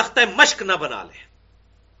ہمیں تختہ مشق نہ بنا لے،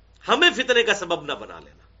 ہمیں فتنے کا سبب نہ بنا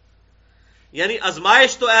لینا. یعنی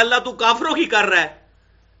آزمائش تو اے اللہ تو کافروں کی کر رہا ہے،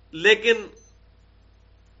 لیکن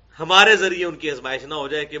ہمارے ذریعے ان کی آزمائش نہ ہو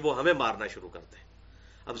جائے کہ وہ ہمیں مارنا شروع کرتے ہیں.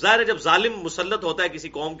 اب ظاہر ہے جب ظالم مسلط ہوتا ہے کسی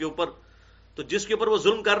قوم کے اوپر تو جس کے اوپر وہ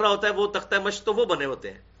ظلم کر رہا ہوتا ہے وہ تختہ مشق تو وہ بنے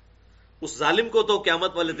ہوتے ہیں. اس ظالم کو تو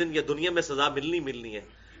قیامت والے دن یا دنیا میں سزا ملنی ہے،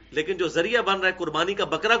 لیکن جو ذریعہ بن رہا ہے قربانی کا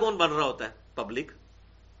بکرا کون بن رہا ہوتا ہے؟ پبلک.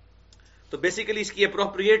 تو بیسیکلی اس کی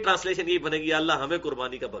اپروپریٹ ٹرانسلیشن یہی بنے گی، اللہ ہمیں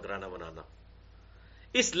قربانی کا بکرا نہ بنانا.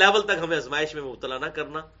 اس لیول تک ہمیں آزمائش میں مبتلا نہ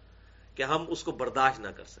کرنا کہ ہم اس کو برداشت نہ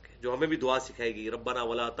کر سکیں. جو ہمیں بھی دعا سکھائے گی، ربنا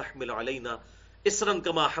ولا تحمل علینا اسرا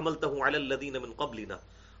کما حملته علی الذین من قبلنا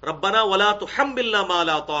ربنا ولا تحملنا ما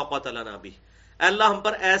لا طاقت لنا به. اے اللہ ہم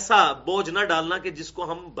پر ایسا بوجھ نہ ڈالنا کہ جس کو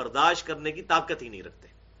ہم برداشت کرنے کی طاقت ہی نہیں رکھتے.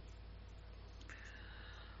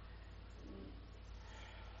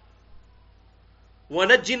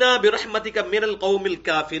 وَنَجِّنَا بِرَحْمَتِكَ مِنَ الْقَوْمِ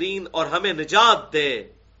الْكَافِرِينَ، اور ہمیں نجات دے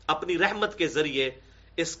اپنی رحمت کے ذریعے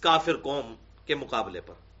اس کافر قوم کے مقابلے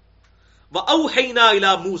پر. وَأَوْحَيْنَا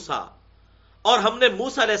إِلَى مُوسَىٰ، اور ہم نے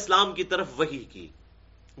موسیٰ علیہ السلام کی طرف وحی کی،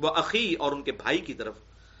 وَأَخِي، اور ان کے بھائی کی طرف،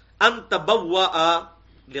 أَن تَبَوَّأَ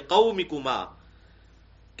لِقَوْمِكُمَا،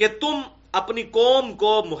 کہ تم اپنی قوم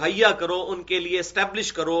کو مہیا کرو، ان کے لیے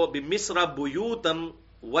اسٹیبلش کرو، بِمِصْرَ بُيُوتًا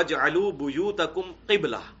وَاجْعَلُوا بُيُوتَكُمْ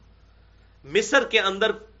قِبْلَةً، مصر کے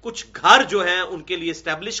اندر کچھ گھر جو ہیں ان کے لیے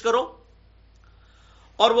اسٹیبلش کرو،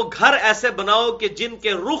 اور وہ گھر ایسے بناؤ کہ جن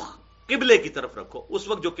کے رخ قبلے کی طرف رکھو. اس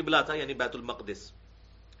وقت جو قبلہ تھا یعنی بیت المقدس.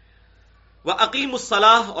 وَأَقِيمُوا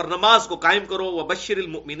الصَّلَاةَ، اور نماز کو قائم کرو. وَبَشِّرِ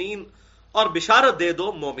الْمُؤْمِنِينَ، اور بشارت دے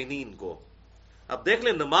دو مومنین کو. اب دیکھ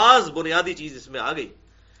لیں نماز بنیادی چیز اس میں آ گئی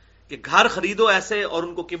کہ گھر خریدو ایسے اور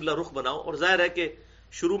ان کو قبلہ رخ بناؤ. اور ظاہر ہے کہ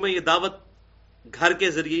شروع میں یہ دعوت گھر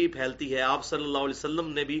کے ذریعے ہی پھیلتی ہے. آپ صلی اللہ علیہ وسلم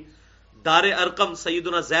نے بھی دار ارقم،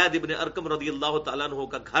 سیدنا زید ابن ارقم رضی اللہ تعالیٰ عنہ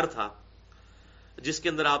کا گھر تھا جس کے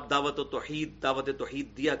اندر آپ دعوت توحید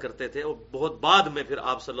دیا کرتے تھے. اور بہت بعد میں پھر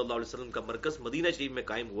آپ صلی اللہ علیہ وسلم کا مرکز مدینہ شریف میں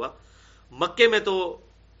قائم ہوا. مکے میں تو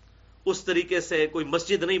اس طریقے سے کوئی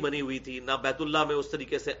مسجد نہیں بنی ہوئی تھی، نہ بیت اللہ میں اس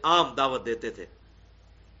طریقے سے عام دعوت دیتے تھے.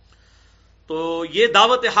 تو یہ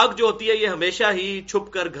دعوت حق جو ہوتی ہے یہ ہمیشہ ہی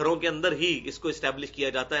چھپ کر گھروں کے اندر ہی اس کو اسٹیبلش کیا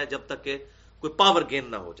جاتا ہے جب تک کہ کوئی پاور گین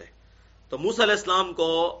نہ ہو جائے. تو موسیٰ علیہ السلام کو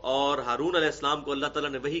اور ہارون علیہ السلام کو اللہ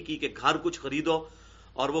تعالیٰ نے وحی کی کہ گھر کچھ خریدو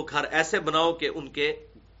اور وہ گھر ایسے بناؤ کہ ان کے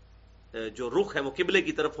جو رخ ہے وہ قبلے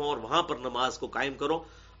کی طرف ہوں، اور وہاں پر نماز کو قائم کرو.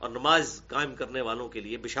 اور نماز قائم کرنے والوں کے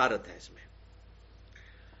لیے بشارت ہے اس میں.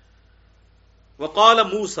 وقال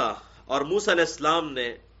موسیٰ، اور موسیٰ علیہ السلام نے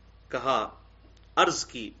کہا، عرض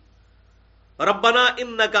کی، ربنا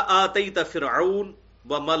انک آتیت فرعون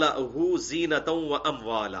وملأہ زینۃ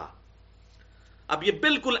واموالا. اب یہ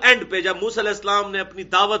بالکل اینڈ پہ جب موسیٰ علیہ السلام نے اپنی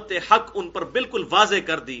دعوت حق ان پر بالکل واضح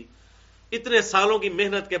کر دی، اتنے سالوں کی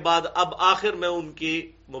محنت کے بعد اب آخر میں ان کی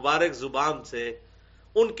مبارک زبان سے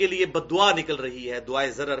ان کے لیے بددعا نکل رہی ہے، دعائے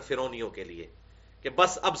ضرر فرعونیوں کے لیے کہ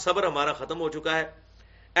بس اب صبر ہمارا ختم ہو چکا ہے.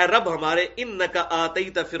 اے رب ہمارے، انک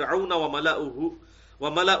آتیت فرعون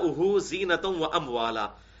وملأہ زینۃ واموالا،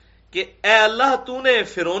 کہ اے اللہ تو نے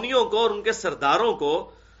فرعونیوں کو اور ان کے سرداروں کو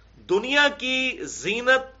دنیا کی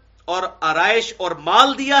زینت اور آرائش اور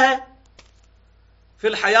مال دیا ہے. فی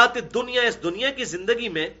الحیات الدنیا، اس دنیا کی زندگی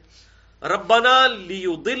میں. ربنا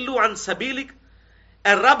لیضلوا عن سبیلک،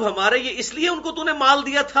 اے رب ہمارے یہ اس لیے ان کو تو نے مال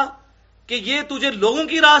دیا تھا کہ یہ تجھے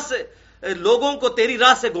لوگوں کو تیری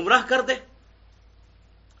راہ سے گمراہ کر دے.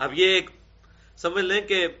 اب یہ ایک سمجھ لیں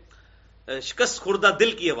کہ شکست خوردہ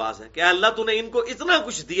دل کی آواز ہے کہ اے اللہ تو نے ان کو اتنا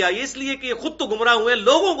کچھ دیا یہ اس لیے کہ یہ خود تو گمراہ ہوئے،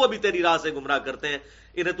 لوگوں کو بھی تیری راہ سے گمراہ کرتے ہیں.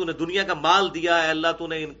 انہیں تو نے دنیا کا مال دیا، اے اللہ تو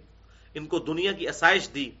نے ان کو دنیا کی آسائش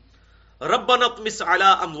دی. ربنا اطمس علی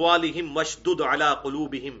اموالہم واشدد علی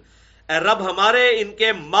قلوبہم، اے رب ہمارے ان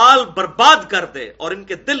کے مال برباد کر دے اور ان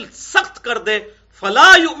کے دل سخت کر دے. فلا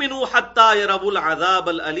یؤمنوا حتی یروا العذاب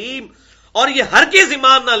العلیم، اور یہ ہرگز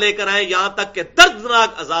ایمان نہ لے کر آئے یہاں تک کہ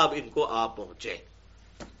دردناک عذاب ان کو آ پہنچے.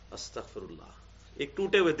 استغفر اللہ. ایک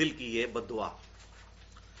ٹوٹے ہوئے دل کی یہ بد دعا.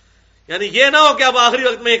 یعنی یہ نہ ہو کہ اب آخری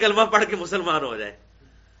وقت میں یہ کلمہ پڑھ کے مسلمان ہو جائے.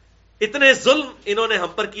 اتنے ظلم انہوں نے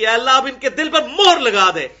ہم پر کیا, اللہ اب ان کے دل پر مہر لگا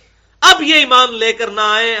دے. اب یہ ایمان لے کر نہ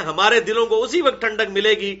آئے, ہمارے دلوں کو اسی وقت ٹھنڈک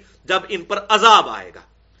ملے گی جب ان پر عذاب آئے گا.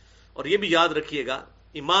 اور یہ بھی یاد رکھیے گا,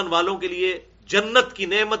 ایمان والوں کے لیے جنت کی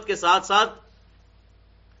نعمت کے ساتھ ساتھ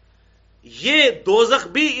یہ دوزخ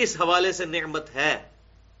بھی اس حوالے سے نعمت ہے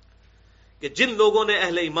کہ جن لوگوں نے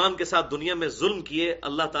اہل ایمان کے ساتھ دنیا میں ظلم کیے,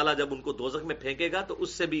 اللہ تعالیٰ جب ان کو دوزخ میں پھینکے گا تو اس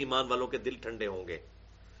سے بھی ایمان والوں کے دل ٹھنڈے ہوں گے.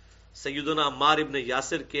 سیدنا عمار ابن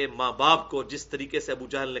یاسر کے ماں باپ کو جس طریقے سے ابو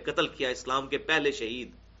جہل نے قتل کیا, اسلام کے پہلے شہید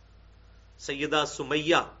سیدہ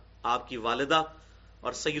سمیہ آپ کی والدہ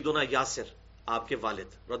اور سیدنا یاسر آپ کے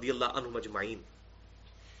والد رضی اللہ عنہم اجمعین,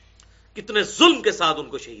 کتنے ظلم کے ساتھ ان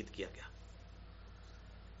کو شہید کیا گیا.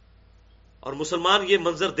 اور مسلمان یہ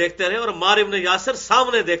منظر دیکھتے رہے اور عمار ابن یاسر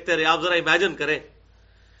سامنے دیکھتے رہے. آپ ذرا امیجن کریں,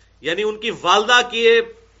 یعنی ان کی والدہ کے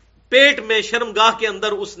پیٹ میں شرمگاہ کے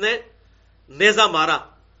اندر اس نے نیزہ مارا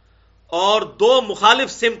اور دو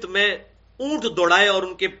مخالف سمت میں اونٹ دوڑائے اور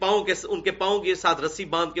ان کے پاؤں کے ساتھ رسی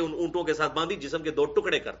باندھ کے ان اونٹوں کے ساتھ باندھی, جسم کے دو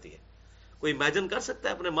ٹکڑے کرتی ہے. کوئی امیجن کر سکتا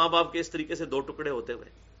ہے اپنے ماں باپ کے اس طریقے سے دو ٹکڑے ہوتے ہوئے؟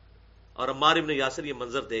 اور عمار ابن یاسر یہ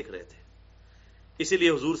منظر دیکھ رہے تھے. اسی لیے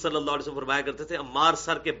حضور صلی اللہ علیہ وسلم فرمایا کرتے تھے, عمار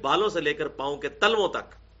سر کے بالوں سے لے کر پاؤں کے تلووں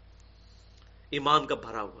تک ایمان کا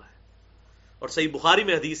بھرا ہوا ہے. اور صحیح بخاری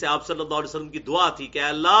میں حدیث ہے, آپ صلی اللہ علیہ وسلم کی دعا تھی کہ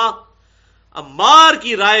اللہ عمار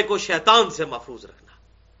کی رائے کو شیطان سے محفوظ رکھنا.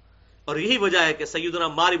 اور یہی وجہ ہے کہ سیدنا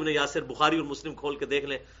عمار ابن یاسر, بخاری اور مسلم کھول کے دیکھ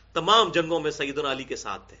لیں, تمام جنگوں میں سیدنا علی کے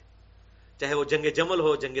ساتھ تھے, چاہے وہ جنگ جمل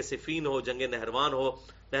ہو, جنگ صفین ہو, جنگ نہروان ہو.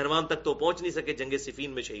 نہروان تک تو پہنچ نہیں سکے, جنگ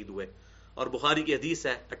صفین میں شہید ہوئے. اور بخاری کی حدیث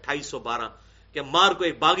ہے 2812 کہ عمار کو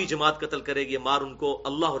ایک باغی جماعت قتل کرے گی, عمار ان کو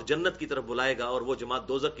اللہ اور جنت کی طرف بلائے گا اور وہ جماعت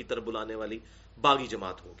دوزخ کی طرف بلانے والی باغی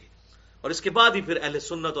جماعت ہوگی. اور اس کے بعد ہی پھر اہل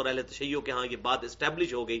سنت اور اہل تشیع کے ہاں یہ بات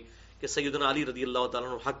اسٹیبلش ہو گئی کہ سیدنا علی رضی اللہ تعالیٰ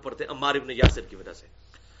عنہ حق پر تھے عمار ابن یاسر کی وجہ سے.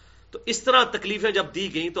 تو اس طرح تکلیفیں جب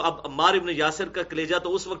دی گئیں تو اب عمار ابن یاسر کا کلیجہ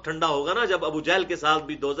تو اس وقت ٹھنڈا ہوگا نا جب ابو جہل کے ساتھ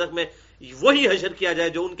بھی دوزخ میں وہی حشر کیا جائے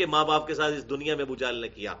جو ان کے ماں باپ کے ساتھ اس دنیا میں ابو جہل نے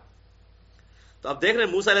کیا. تو اب دیکھ رہے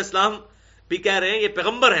ہیں موسیٰ علیہ السلام بھی کہہ رہے ہیں یہ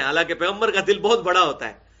پیغمبر ہیں, حالانکہ پیغمبر کا دل بہت بڑا ہوتا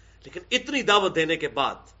ہے, لیکن اتنی دعوت دینے کے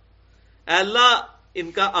بعد اے اللہ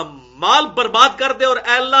ان کا مال برباد کر دے اور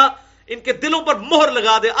اے اللہ ان کے دلوں پر مہر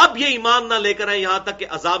لگا دے, اب یہ ایمان نہ لے کر آئے یہاں تک کہ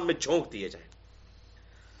عذاب میں جھونک دیے جائیں.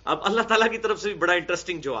 اب اللہ تعالیٰ کی طرف سے بھی بڑا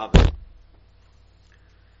انٹرسٹنگ جواب ہے,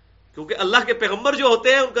 کیونکہ اللہ کے پیغمبر جو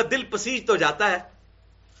ہوتے ہیں ان کا دل پسیج تو جاتا ہے.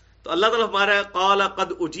 تو اللہ تعالیٰ ہمارا قال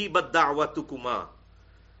قد اجیبت دعوتکما,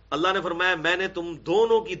 اللہ نے فرمایا میں نے تم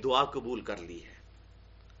دونوں کی دعا قبول کر لی ہے.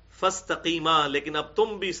 فاستقیما, لیکن اب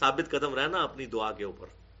تم بھی ثابت قدم رہنا اپنی دعا کے اوپر.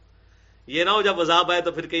 یہ نہ ہو جب عذاب آئے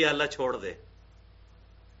تو پھر کہ اللہ چھوڑ دے,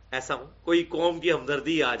 ایسا کوئی قوم کی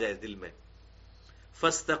ہمدردی آ جائے دل میں.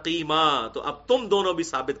 فاستقیما, تو اب تم دونوں بھی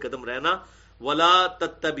ثابت قدم رہنا. ولا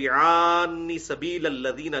تتبعان سبیل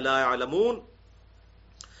الذین لا يعلمون,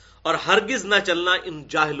 اور ہرگز نہ چلنا ان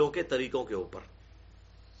جاہلوں کے طریقوں کے اوپر.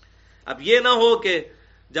 اب یہ نہ ہو کہ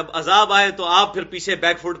جب عذاب آئے تو آپ پھر پیچھے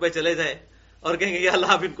بیک فوٹ پہ چلے جائیں اور کہیں گے یا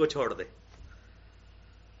اللہ آپ ان کو چھوڑ دے.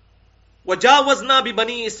 وَجَاوَزْنَا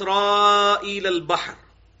بِبَنِي إِسْرَائِيلَ الْبَحْرَ,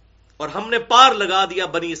 اور ہم نے پار لگا دیا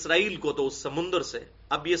بنی اسرائیل کو تو اس سمندر سے.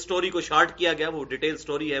 اب یہ سٹوری کو شارٹ کیا گیا, وہ ڈیٹیل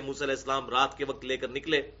سٹوری ہے. موسیٰ علیہ السلام رات کے وقت لے کر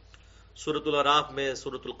نکلے. سورۃ الاعراف میں,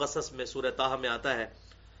 سورۃ القصص میں, سورۃ طٰہٰ میں آتا ہے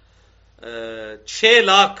 6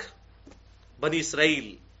 لاکھ بنی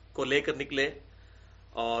اسرائیل کو لے کر نکلے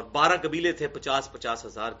اور 12 قبیلے تھے 50-50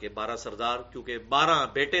 ہزار کے, 12 سردار, کیونکہ 12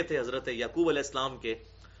 بیٹے تھے حضرت یعقوب علیہ السلام کے,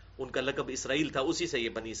 ان کا لقب اسرائیل تھا, اسی سے یہ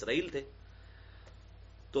بنی اسرائیل تھے.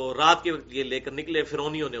 تو رات کے وقت یہ لے کر نکلے,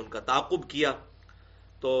 فرعونیوں نے ان کا تعاقب کیا.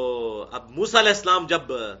 تو اب موسیٰ علیہ السلام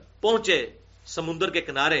جب پہنچے سمندر کے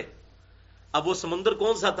کنارے, اب وہ سمندر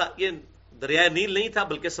کون سا تھا؟ یہ دریائے نیل نہیں تھا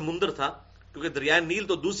بلکہ سمندر تھا, کیونکہ دریائے نیل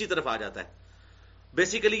تو دوسری طرف آ جاتا ہے.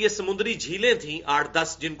 بیسیکلی یہ سمندری جھیلیں تھیں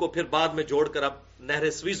 8-10, جن کو پھر بعد میں جوڑ کر اب نہر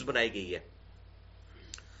سویز بنائی گئی ہے.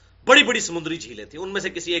 بڑی بڑی سمندری جھیلیں تھیں, ان میں سے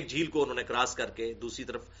کسی ایک جھیل کو انہوں نے کراس کر کے دوسری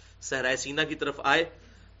طرف صحرائے سینا کی طرف آئے.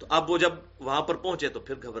 تو اب وہ جب وہاں پر پہنچے تو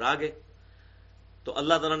پھر گھبرا گئے. تو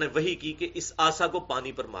اللہ تعالیٰ نے وحی کی کہ اس آسا کو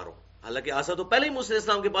پانی پر مارو. حالانکہ آسا تو پہلے ہی موسیٰ علیہ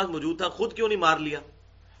السلام کے پاس موجود تھا, خود کیوں نہیں مار لیا؟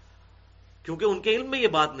 کیونکہ ان کے علم میں یہ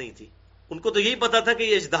بات نہیں تھی. ان کو تو یہی پتا تھا کہ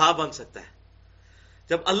یہ اژدہا بن سکتا ہے.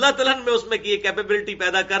 جب اللہ تعالیٰ نے اس میں کی کیپیبلٹی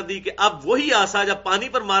پیدا کر دی کہ اب وہی آسا جب پانی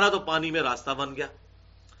پر مارا تو پانی میں راستہ بن گیا,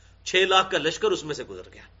 6 لاکھ کا لشکر اس میں سے گزر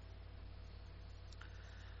گیا.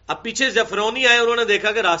 اب پیچھے جب فرعونی آئے انہوں نے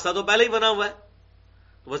دیکھا کہ راستہ تو پہلے ہی بنا ہوا ہے,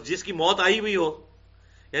 تو بس جس کی موت آئی ہوئی ہو,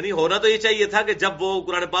 یعنی ہونا تو یہ چاہیے تھا کہ جب وہ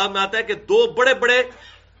قرآن پاک میں آتا ہے کہ دو بڑے بڑے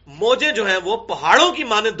موجیں جو ہیں وہ پہاڑوں کی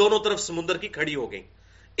مانند دونوں طرف سمندر کی کھڑی ہو گئیں.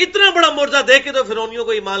 اتنا بڑا معجزہ دیکھ کے تو فرعونیوں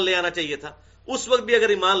کو ایمان لے آنا چاہیے تھا. اس وقت بھی اگر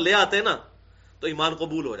ایمان لے آتے نا تو ایمان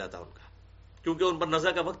قبول ہو جاتا ان کا, کیونکہ ان پر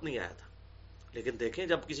نزع کا وقت نہیں آیا تھا. لیکن دیکھیں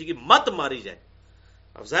جب کسی کی مت ماری جائے,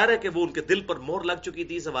 اب ظاہر ہے کہ وہ ان کے دل پر مہر لگ چکی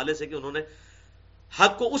تھی اس حوالے سے کہ انہوں نے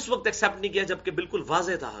حق کو اس وقت ایکسپٹ نہیں کیا جبکہ بالکل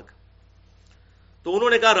واضح تھا حق. تو انہوں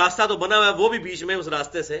نے کہا راستہ تو بنا ہوا ہے, وہ بھی بیچ میں اس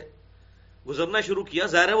راستے سے گزرنا شروع کیا.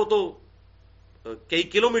 ظاہر ہے وہ تو کئی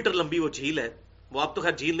کلومیٹر لمبی وہ جھیل ہے, وہ اب تو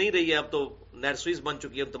خیر جھیل نہیں رہی ہے, اب تو نہر سوئز بن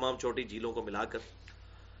چکی ہے ان تمام چھوٹی جھیلوں کو ملا کر,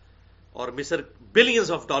 اور مصر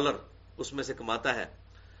بلینز آف ڈالر اس میں سے کماتا ہے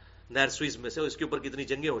نہر سوئز میں سے, اس کے اوپر کتنی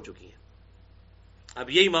جنگیں ہو چکی ہیں. اب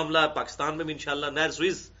یہی معاملہ پاکستان میں بھی انشاءاللہ نہر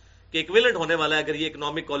سوئز کے ایکویلنٹ ہونے والا ہے اگر یہ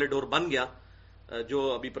اکنامک کوریڈور بن گیا,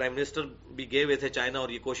 جو ابھی پرائم منسٹر بھی گئے ہوئے تھے چائنا, اور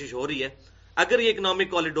یہ کوشش ہو رہی ہے اگر یہ اکنامک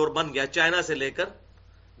کوریڈور بن گیا چائنا سے لے کر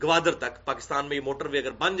گوادر تک, پاکستان میں یہ موٹر وے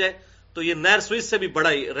اگر بن جائے تو یہ نہر سوئز سے بھی بڑا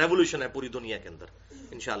ریولوشن ہے پوری دنیا کے اندر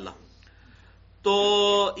انشاءاللہ. تو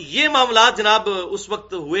یہ معاملات جناب اس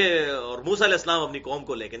وقت ہوئے اور موسیٰ علیہ السلام اپنی قوم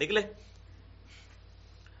کو لے کے نکلے,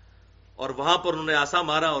 اور وہاں پر انہوں نے آسا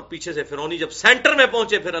مارا, اور پیچھے سے فرعونی جب سینٹر میں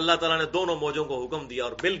پہنچے پھر اللہ تعالیٰ نے دونوں موجوں کو حکم دیا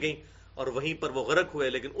اور مل گئیں, اور وہیں پر وہ غرق ہوئے.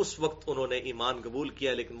 لیکن اس وقت انہوں نے ایمان قبول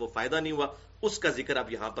کیا لیکن وہ فائدہ نہیں ہوا, اس کا ذکر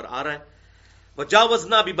اب یہاں پر آ رہا ہے.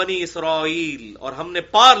 وجاوزنا ببنی اسرائیل, اور ہم نے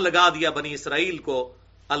پار لگا دیا بنی اسرائیل کو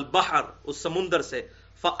البحر, اس سمندر سے,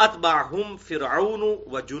 فاتبعہم فرعون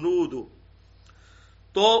وجنود,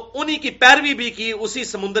 تو انہی کی پیروی بھی کی اسی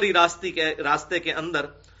سمندری راستے کے اندر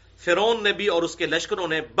فرعون نے بھی اور اس کے لشکروں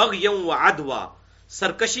نے, بغیوں وعدوا,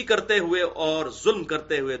 سرکشی کرتے ہوئے اور ظلم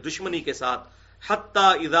کرتے ہوئے دشمنی کے ساتھ,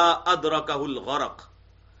 حتی اذا ادرکہ الغرق,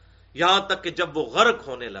 یہاں تک کہ جب وہ غرق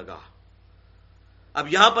ہونے لگا. اب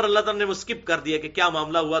یہاں پر اللہ تعالیٰ نے وہ سکپ کر دیا کہ کیا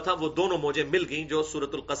معاملہ ہوا تھا. وہ دونوں موجیں مل گئیں جو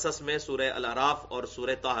سورۃ القصص میں, سورہ الاعراف اور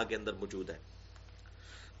سورہ طٰہٰ کے اندر موجود ہے.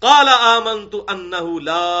 قال آمنت انہ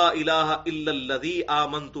لا الہ الا الذی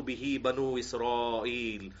آمنت بہ بنو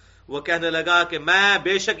اسرائیل, وہ کہنے لگا کہ میں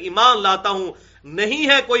بے شک ایمان لاتا ہوں نہیں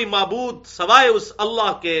ہے کوئی معبود سوائے اس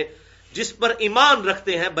اللہ کے جس پر ایمان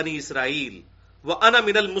رکھتے ہیں بنی اسرائیل. وَأَنَا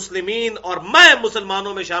مِنَ الْمُسْلِمِينَ, اور میں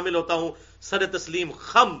مسلمانوں میں شامل ہوتا ہوں, سر تسلیم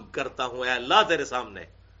خم کرتا ہوں, اے اللہ تیرے سامنے.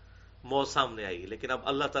 موت سامنے آئی, لیکن اب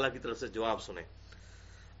اللہ تعالیٰ کی طرف سے جواب سنیں.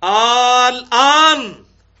 الآن,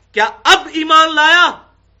 کیا اب ایمان لایا؟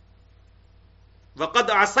 وَقَدْ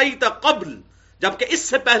عَصَيْتَ قَبْلِ, جبکہ اس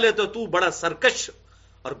سے پہلے تو بڑا سرکش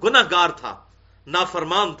اور گناہگار تھا,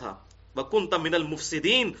 نافرمان تھا. وَكُنْتَ مِنَ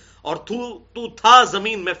الْمُفْسِدِينَ, اور تو تھا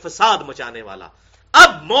زمین میں فساد مچانے والا.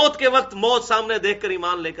 اب موت کے وقت موت سامنے دیکھ کر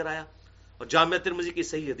ایمان لے کر آیا. اور جامعہ ترمذی کی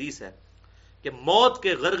صحیح حدیث ہے کہ موت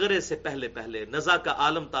کے غرغرے سے پہلے پہلے, نزع کا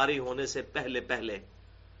عالم طاری ہونے سے پہلے پہلے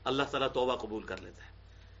اللہ تعالیٰ توبہ قبول کر لیتا ہے.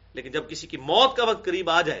 لیکن جب کسی کی موت کا وقت قریب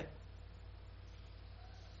آ جائے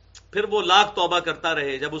پھر وہ لاکھ توبہ کرتا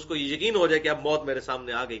رہے, جب اس کو یقین ہو جائے کہ اب موت میرے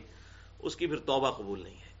سامنے آ گئی, اس کی پھر توبہ قبول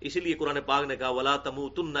نہیں ہے. اسی لیے قرآن پاک نے کہا وَلَا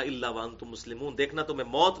تَمُوتُنَّ إِلَّا وَأَنْتُمْ مُسْلِمُونَ, دیکھنا تمہیں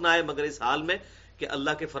موت نہ آئے مگر اس حال میں کہ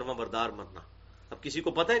اللہ کے فرما بردار مرنا. اب کسی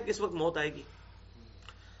کو پتہ ہے کس وقت موت آئے گی؟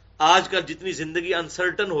 آج کل جتنی زندگی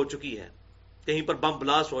انسرٹن ہو چکی ہے, کہیں پر بم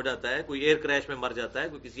بلاسٹ ہو جاتا ہے, کوئی ایئر کریش میں مر جاتا ہے,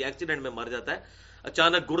 کوئی کسی ایکسیڈنٹ میں مر جاتا ہے,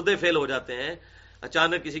 اچانک گردے فیل ہو جاتے ہیں,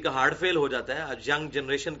 اچانک کسی کا ہارٹ فیل ہو جاتا ہے. آج ینگ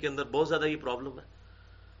جنریشن کے اندر بہت زیادہ یہ پرابلم ہے.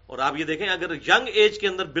 اور آپ یہ دیکھیں اگر ینگ ایج کے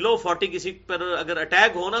اندر بلو 40 کسی پر اگر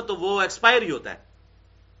اٹیک ہونا تو وہ ایکسپائر ہی ہوتا ہے,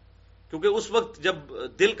 کیونکہ اس وقت جب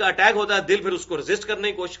دل کا اٹیک ہوتا ہے دل پھر اس کو ریزسٹ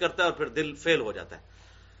کرنے کی کوشش کرتا ہے اور پھر دل فیل ہو جاتا ہے.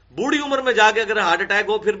 بوڑھی عمر میں جا کے اگر ہارٹ اٹیک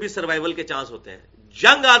ہو پھر بھی سروائیول کے چانس ہوتے ہیں.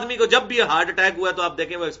 ینگ آدمی کو جب بھی ہارٹ اٹیک ہوا ہے تو آپ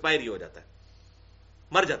دیکھیں وہ ایکسپائر ہی ہو جاتا ہے,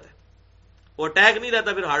 مر جاتا ہے. وہ اٹیک نہیں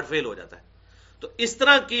رہتا, پھر ہارٹ فیل ہو جاتا ہے. تو اس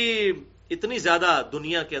طرح کی اتنی زیادہ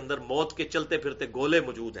دنیا کے اندر موت کے چلتے پھرتے گولے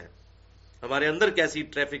موجود ہیں. ہمارے اندر کیسی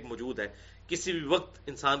ٹریفک موجود ہے, کسی بھی وقت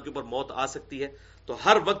انسان کے اوپر موت آ سکتی ہے. تو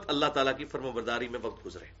ہر وقت اللہ تعالیٰ کی فرمانبرداری میں وقت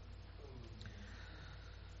گزرے.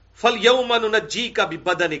 فَالْيَوْمَ نُنَجِّيكَ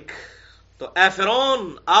بِبَدَنِكَ, تو اے فرعون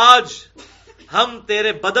آج ہم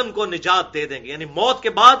تیرے بدن کو نجات دے دیں گے, یعنی موت کے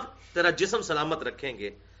بعد تیرا جسم سلامت رکھیں گے.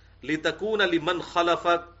 لِتَكُونَ لِمَنْ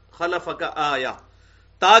خَلَفَكَ آیَةً,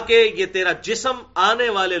 تاکہ یہ تیرا جسم آنے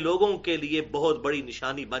والے لوگوں کے لیے بہت بڑی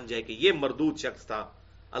نشانی بن جائے کہ یہ مردود شخص تھا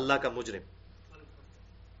اللہ کا مجرم.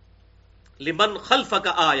 لمن خلفک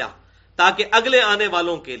آیا, تاکہ اگلے آنے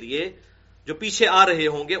والوں کے لیے جو پیچھے آ رہے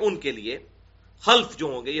ہوں گے ان کے لیے, خلف جو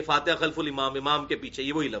ہوں گے, یہ فاتحہ خلف الامام, امام کے پیچھے,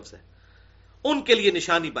 یہ وہی لفظ ہے, ان کے لیے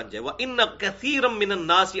نشانی بن جائے. وَإِنَّ كَثِيرًا مِّنَ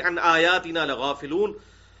النَّاسِ عَنْ آيَاتِنَا لَغَافِلُونَ,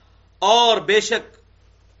 اور بے شک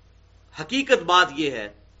حقیقت بات یہ ہے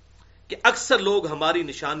کہ اکثر لوگ ہماری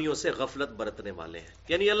نشانیوں سے غفلت برتنے والے ہیں.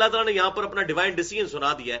 یعنی اللہ تعالیٰ نے یہاں پر اپنا ڈیوائن ڈیسیژن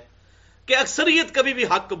سنا دیا ہے کہ اکثریت کبھی بھی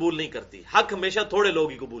حق قبول نہیں کرتی، حق ہمیشہ تھوڑے لوگ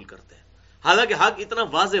ہی قبول کرتے ہیں، حالانکہ حق اتنا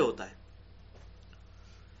واضح ہوتا ہے.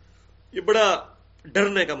 یہ بڑا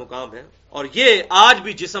ڈرنے کا مقام ہے. اور یہ آج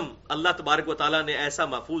بھی جسم اللہ تبارک و تعالیٰ نے ایسا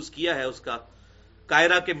محفوظ کیا ہے، اس کا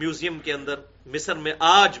قاہرہ کے میوزیم کے اندر مصر میں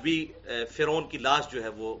آج بھی فرعون کی لاش جو ہے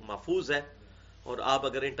وہ محفوظ ہے. اور آپ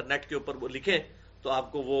اگر انٹرنیٹ کے اوپر وہ لکھیں تو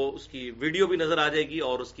آپ کو وہ اس کی ویڈیو بھی نظر آ جائے گی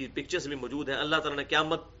اور اس کی پکچرز بھی موجود ہیں. اللہ تعالیٰ نے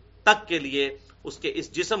قیامت تک کے لیے اس کے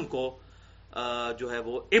اس جسم کو جو ہے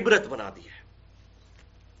وہ عبرت بنا دی ہے.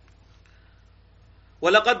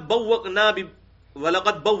 وَلَقَدْ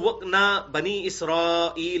بَوَّقْنَا بَنِي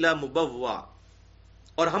إِسْرَائِيلَ مُبَوَّعَ،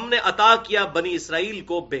 اور ہم نے عطا کیا بنی اسرائیل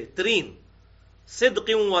کو بہترین صدق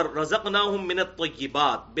وَرَزَقْنَاهُم مِّنَ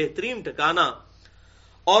الطَّيِّبَاتِ، بہترین ٹھکانہ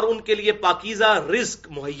اور ان کے لیے پاکیزہ رزق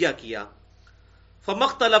مہیا کیا. فَمَا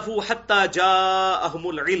اخْتَلَفُوا حَتَّى جَاءَهُمُ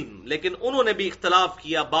الْعِلْمُ، لیکن انہوں نے بھی اختلاف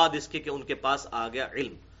کیا بعد اس کے کہ ان کے پاس آ گیا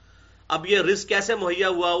علم. اب یہ رزق کیسے مہیا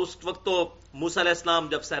ہوا؟ اس وقت تو موسیٰ علیہ السلام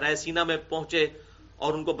جب صحرائے سینا میں پہنچے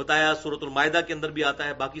اور ان کو بتایا، سورۃ المائدہ کے اندر بھی آتا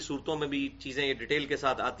ہے، باقی صورتوں میں بھی چیزیں یہ ڈیٹیل کے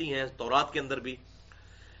ساتھ آتی ہیں، تورات کے اندر بھی،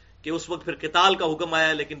 کہ اس وقت پھر قتال کا حکم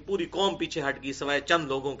آیا لیکن پوری قوم پیچھے ہٹ گئی سوائے چند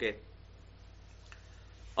لوگوں کے.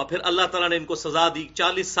 اور پھر اللہ تعالیٰ نے ان کو سزا دی،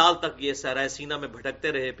 40 سال تک یہ صحرائے سینا میں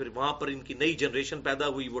بھٹکتے رہے. پھر وہاں پر ان کی نئی جنریشن پیدا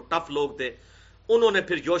ہوئی، وہ ٹف لوگ تھے. انہوں نے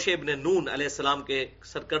پھر یوشع ابن نون علیہ السلام کے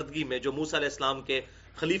سرکردگی میں، جو موسیٰ علیہ السلام کے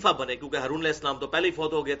خلیفہ بنے، کیونکہ ہارون علیہ السلام تو پہلے ہی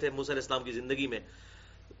فوت ہو گئے تھے موسیٰ علیہ السلام کی زندگی میں،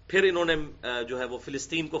 پھر انہوں نے جو ہے وہ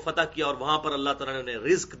فلسطین کو فتح کیا اور وہاں پر اللہ تعالیٰ نے انہیں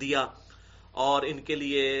رزق دیا اور ان کے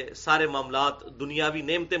لیے سارے معاملات دنیاوی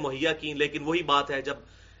نعمتیں مہیا کی. لیکن وہی بات ہے، جب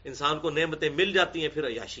انسان کو نعمتیں مل جاتی ہیں پھر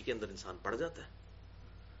عیاشی کے اندر انسان پڑ جاتا ہے،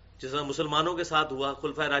 جس طرح مسلمانوں کے ساتھ ہوا.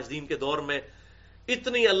 خلفائے راشدین کے دور میں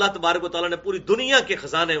اتنی اللہ تبارک و تعالیٰ نے پوری دنیا کے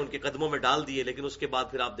خزانے ان کے قدموں میں ڈال دیے، لیکن اس کے بعد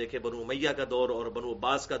پھر آپ دیکھیں بنو امیہ کا دور اور بنو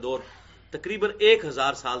عباس کا دور، تقریباً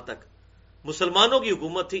 1000 سال تک مسلمانوں کی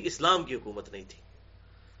حکومت تھی، اسلام کی حکومت نہیں تھی.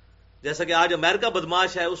 جیسا کہ آج امریکہ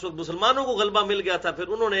بدماش ہے، اس وقت مسلمانوں کو غلبہ مل گیا تھا، پھر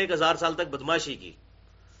انہوں نے 1000 سال تک بدماشی کی.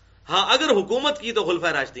 ہاں اگر حکومت کی تو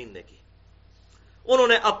خلفائے راشدین نے کی. انہوں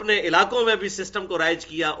نے اپنے علاقوں میں بھی سسٹم کو رائج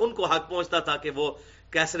کیا، ان کو حق پہنچتا تھا کہ وہ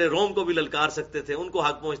کیسر روم کو بھی للکار سکتے تھے، ان کو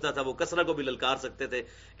حق پہنچتا تھا وہ کسرا کو بھی للکار سکتے تھے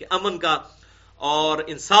کہ امن کا اور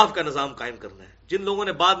انصاف کا نظام قائم کرنا ہے. جن لوگوں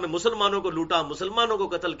نے بعد میں مسلمانوں کو لوٹا، مسلمانوں کو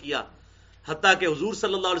قتل کیا، حتیٰ کہ حضور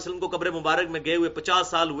صلی اللہ علیہ وسلم کو قبر مبارک میں گئے ہوئے 50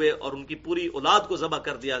 سال ہوئے اور ان کی پوری اولاد کو ذبح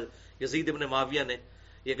کر دیا یزید ابن معاویہ نے.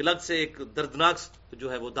 ایک الگ سے ایک دردناک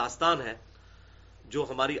جو ہے وہ داستان ہے جو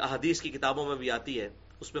ہماری احادیث کی کتابوں میں بھی آتی ہے.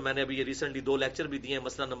 اس میں نے ابھی یہ ریسنٹلی 2 لیکچر بھی دیے ہیں،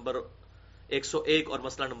 مسئلہ نمبر 101 اور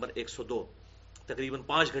مسئلہ نمبر 102، تقریباً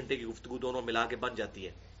 5 گھنٹے کی گفتگو دونوں ملا کے بن جاتی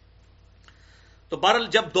ہے. تو بہرحال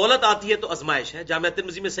جب دولت آتی ہے تو آزمائش ہے. جامعہ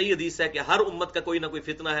ترمذی میں صحیح حدیث ہے کہ ہر امت کا کوئی نہ کوئی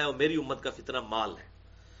فتنہ ہے اور میری امت کا فتنہ مال ہے.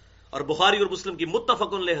 اور بخاری اور مسلم کی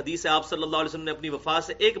متفق علیہ حدیث ہے، آپ صلی اللہ علیہ وسلم نے اپنی وفات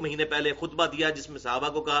سے 1 مہینے پہلے خطبہ دیا جس میں صحابہ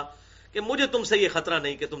کو کہا کہ مجھے تم سے یہ خطرہ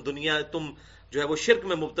نہیں کہ تم جو ہے وہ شرک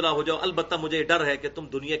میں مبتلا ہو جاؤ، البتہ مجھے یہ ڈر ہے کہ تم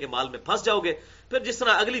دنیا کے مال میں پھنس جاؤ گے، پھر جس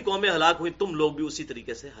طرح اگلی قومیں ہلاک ہوئی تم لوگ بھی اسی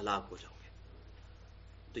طریقے سے ہلاک ہو جاؤ گے.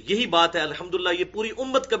 تو یہی بات ہے الحمدللہ، یہ پوری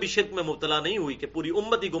امت کبھی شرک میں مبتلا نہیں ہوئی کہ پوری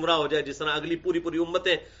امت ہی گمراہ ہو جائے، جس طرح اگلی پوری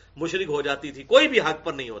امتیں مشرک ہو جاتی تھی، کوئی بھی حق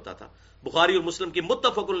پر نہیں ہوتا تھا. بخاری اور مسلم کی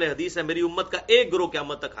متفق علیہ حدیث ہے، میری امت کا ایک گروہ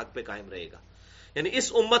قیامت تک حق پہ قائم رہے گا. یعنی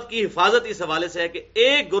اس امت کی حفاظت اس حوالے سے ہے کہ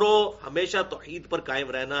ایک گروہ ہمیشہ توحید پر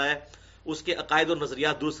قائم رہنا ہے، اس کے عقائد و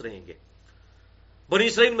نظریات درست رہیں گے. بنی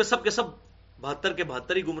اسرائیل میں سب کے سب 72 کے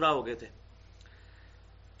 72 ہی گمراہ ہو گئے تھے.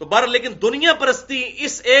 تو بہرحال لیکن دنیا پرستی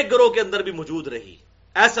اس ایک گروہ کے اندر بھی موجود رہی.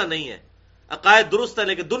 ایسا نہیں ہے، عقائد درست ہے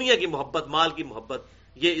لیکن دنیا کی محبت، مال کی محبت،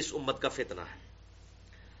 یہ اس امت کا فتنہ ہے.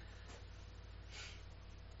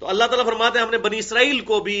 تو اللہ تعالیٰ فرماتے ہیں ہم نے بنی اسرائیل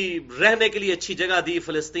کو بھی رہنے کے لیے اچھی جگہ دی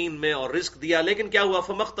فلسطین میں اور رزق دیا، لیکن کیا ہوا؟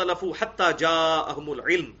 فَمَخْتَلَفُوا حَتَّى جَاءَهُمُ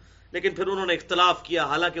الْعِلْمُ، لیکن پھر انہوں نے اختلاف کیا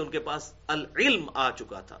حالانکہ ان کے پاس العلم آ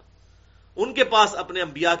چکا تھا. ان کے پاس اپنے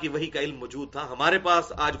انبیاء کی وحی کا علم موجود تھا. ہمارے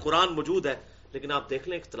پاس آج قرآن موجود ہے لیکن آپ دیکھ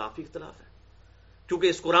لیں اختلاف ہی اختلاف ہے، کیونکہ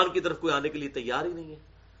اس قرآن کی طرف کوئی آنے کے لیے تیار ہی نہیں ہے.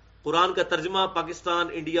 قرآن کا ترجمہ پاکستان،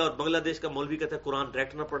 انڈیا اور بنگلہ دیش کا مولوی کہتا ہے قرآن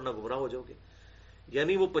ڈائریکٹ نہ پڑھنا گمراہ ہو جاؤ گے.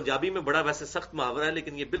 یعنی وہ پنجابی میں بڑا ویسے سخت محاورہ ہے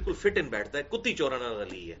لیکن یہ بالکل فٹ ان بیٹھتا ہے، کتی چورانا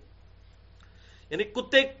رلی ہے. یعنی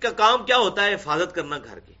کتے کا کام کیا ہوتا ہے؟ حفاظت کرنا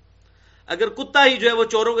گھر کی. اگر کتا ہی جو ہے وہ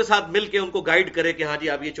چوروں کے ساتھ مل کے ان کو گائیڈ کرے کہ ہاں جی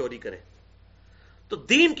آپ یہ چوری کریں، تو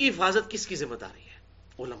دین کی حفاظت کس کی ذمہ داری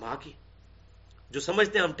ہے؟ علماء کی، جو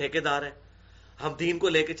سمجھتے ہیں ہم ٹھیکیدار ہیں، ہم دین کو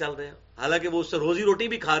لے کے چل رہے ہیں، حالانکہ وہ اس سے روزی روٹی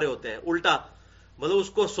بھی کھا رہے ہوتے ہیں، الٹا مطلب اس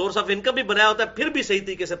کو سورس آف انکم بھی بنایا ہوتا ہے، پھر بھی صحیح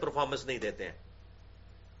طریقے سے پرفارمنس نہیں دیتے ہیں.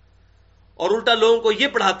 اور الٹا لوگوں کو یہ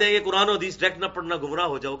پڑھاتے ہیں کہ قرآن و حدیث ڈائریکٹ نہ پڑھنا گمراہ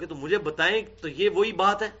ہو جاؤ گے. تو مجھے بتائیں تو یہ وہی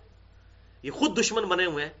بات ہے؟ یہ خود دشمن بنے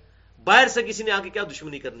ہوئے ہیں. باہر سے کسی نے آ کے کیا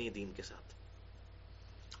دشمنی کرنی ہے دین کے ساتھ؟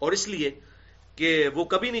 اور اس لیے کہ وہ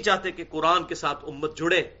کبھی نہیں چاہتے کہ قرآن کے ساتھ امت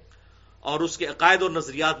جڑے اور اس کے عقائد اور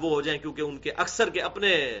نظریات وہ ہو جائیں، کیونکہ ان کے اکثر کے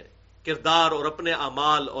اپنے کردار اور اپنے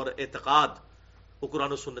اعمال اور اعتقاد وہ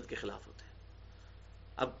قرآن و سنت کے خلاف ہوتے ہیں.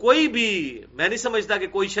 اب کوئی بھی، میں نہیں سمجھتا کہ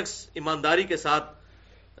کوئی شخص ایمانداری کے ساتھ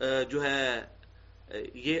جو ہے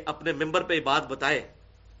یہ اپنے ممبر پہ بات بتائے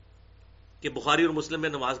کہ بخاری اور مسلم میں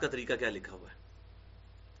نماز کا طریقہ کیا لکھا ہوا ہے.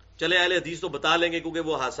 چلے اہل حدیث تو بتا لیں گے کیونکہ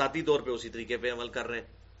وہ حساتی طور پہ اسی طریقے پہ عمل کر رہے ہیں،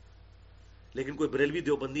 لیکن کوئی بریلوی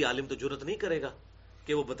دیوبندی عالم تو جرت نہیں کرے گا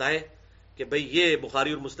کہ وہ بتائے کہ بھئی یہ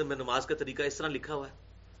بخاری اور مسلم میں نماز کا طریقہ اس طرح لکھا ہوا ہے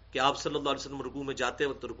کہ آپ صلی اللہ علیہ وسلم رکوع میں جاتے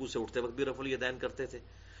وقت، رکوع سے اٹھتے وقت بھی رفع الیدین کرتے تھے.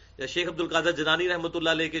 یا شیخ عبد القادر جنانی رحمۃ اللہ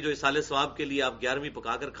علیہ کے جو اصالہ ثواب کے لیے آپ 11ویں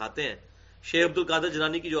پکا کر کھاتے ہیں، شیخ عبد القادر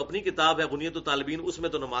جنانی کی جو اپنی کتاب ہے غنیۃ الطالبین، اس میں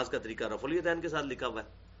تو نماز کا طریقہ رفع الیدین کے ساتھ لکھا ہوا ہے.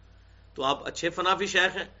 تو آپ اچھے فنافی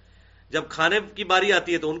شیخ ہیں، جب کھانے کی باری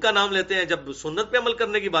آتی ہے تو ان کا نام لیتے ہیں، جب سنت پہ عمل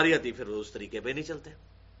کرنے کی باری آتی ہے پھر اس طریقے پہ نہیں چلتے.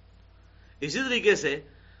 اسی طریقے سے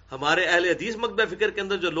ہمارے اہل حدیث مکتبہ فکر کے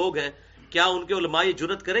اندر جو لوگ ہیں، کیا ان کے علماء یہ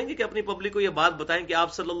جرت کریں گے کہ اپنی پبلک کو یہ بات بتائیں کہ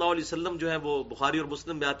آپ صلی اللہ علیہ وسلم جو ہے وہ بخاری اور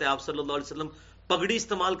مسلم میں آتے ہیں، آپ صلی اللہ علیہ وسلم پگڑی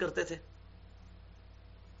استعمال کرتے تھے؟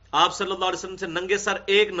 آپ صلی اللہ علیہ وسلم سے ننگے سر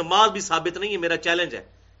ایک نماز بھی ثابت نہیں ہے. میرا چیلنج ہے،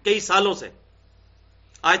 کئی سالوں سے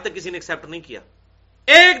آج تک کسی نے ایکسپٹ نہیں کیا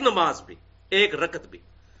ایک نماز بھی، ایک رکعت بھی.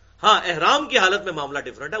 ہاں احرام کی حالت میں معاملہ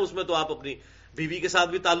ڈیفرنٹ ہے، اس میں تو آپ اپنی بیوی کے ساتھ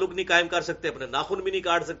بھی تعلق نہیں قائم کر سکتے، اپنے ناخن بھی نہیں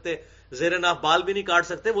کاٹ سکتے، زیر ناف بال بھی نہیں کاٹ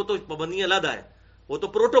سکتے، وہ تو پابندیاں علیحدہ ہے، وہ تو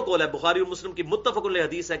پروٹوکول ہے. بخاری اور مسلم کی متفق علیہ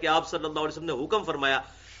حدیث ہے کہ آپ صلی اللہ علیہ وسلم نے حکم فرمایا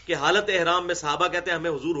کہ حالت احرام میں صحابہ کہتے ہیں ہمیں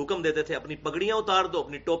حضور حکم دیتے تھے اپنی پگڑیاں اتار دو،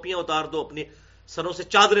 اپنی ٹوپیاں اتار دو، اپنی سروں سے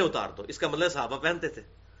چادریں اتار دو. اس کا مطلب صحابہ پہنتے تھے،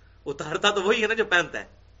 اتارتا تو وہی ہے نا جو پہنتا ہے.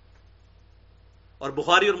 اور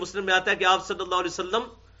بخاری اور مسلم میں آتا ہے کہ آپ صلی اللہ علیہ وسلم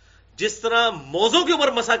جس طرح موزوں کے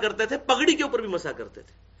اوپر مسا کرتے تھے، پگڑی کے اوپر بھی مسا کرتے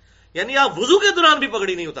تھے. یعنی آپ وضو کے دوران بھی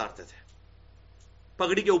پگڑی نہیں اتارتے تھے،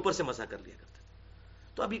 پگڑی کے اوپر سے مسا کر لیا کرتے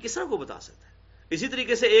تھے. تو اب یہ کس طرح کو بتا سکتا ہے؟ اسی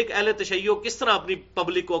طریقے سے ایک اہل تشیع کس طرح اپنی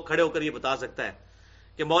پبلک کو کھڑے ہو کر یہ بتا سکتا ہے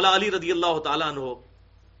کہ مولا علی رضی اللہ تعالیٰ عنہ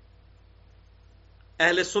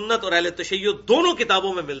اہل سنت اور اہل تشیع دونوں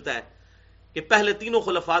کتابوں میں ملتا ہے کہ پہلے تینوں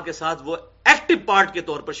خلفاء کے ساتھ وہ ایکٹیو پارٹ کے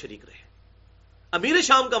طور پر شریک رہے. امیر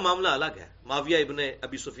شام کا معاملہ الگ ہے، معاویہ ابن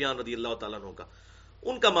ابی سفیان رضی اللہ تعالیٰ عنہ کا،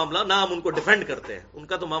 ان کا معاملہ نہ ہم ان کو ڈیفینڈ کرتے ہیں، ان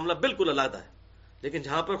کا تو معاملہ بالکل علیحدہ ہے. لیکن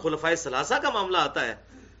جہاں پر خلفائے ثلاثہ کا معاملہ آتا ہے،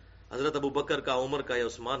 حضرت ابو بکر کا، عمر کا یا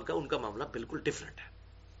عثمان کا، ان کا معاملہ بالکل ڈیفرنٹ ہے.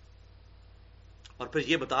 اور پھر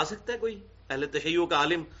یہ بتا سکتا ہے کوئی اہل تشیع کا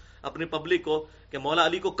عالم اپنی پبلک کو کہ مولا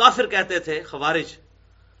علی کو کافر کہتے تھے خوارج؟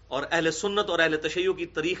 اور اہل سنت اور اہل تشیع کی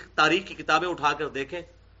تاریخ کی کتابیں اٹھا کر دیکھیں،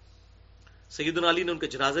 سیدنا علی نے ان کے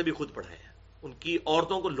جنازے بھی خود پڑھائے ہیں، ان کی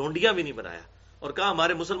عورتوں کو لونڈیاں بھی نہیں بنایا، اور کہا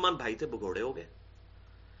ہمارے مسلمان بھائی تھے بگوڑے ہو گئے.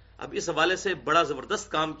 اب اس حوالے سے بڑا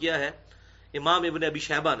زبردست کام کیا ہے امام ابن ابی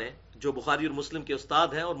شیبہ نے، جو بخاری اور مسلم کے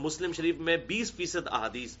استاد ہیں، اور مسلم شریف میں 20%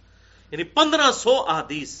 احادیث یعنی 1500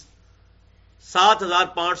 احادیث،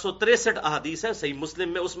 7563 احادیث ہیں صحیح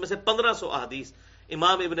مسلم میں، اس میں سے 1500 احادیث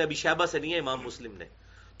امام ابن ابی شیبہ سے نہیں ہے، امام مسلم نے.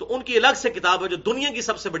 تو ان کی الگ سے کتاب ہے جو دنیا کی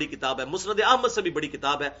سب سے بڑی کتاب ہے، مسند احمد سے بھی بڑی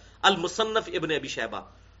کتاب ہے، المصنف ابن ابی شیبہ.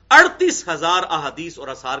 38,000 احادیث اور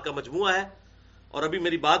آثار کا مجموعہ ہے. اور ابھی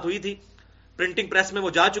میری بات ہوئی تھی، پرنٹنگ پریس میں وہ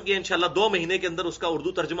جا چکی ہے، انشاءاللہ 2 مہینے کے اندر اس کا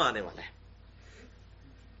اردو ترجمہ آنے والا ہے.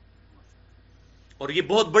 اور یہ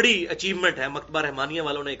بہت بڑی اچیومنٹ ہے، مکتبہ رحمانیہ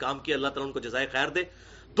والوں نے کام کیا، اللہ تعالیٰ ان کو جزائے خیر دے.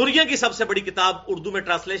 دنیا کی سب سے بڑی کتاب اردو میں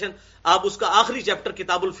ٹرانسلیشن. آپ اس کا آخری چیپٹر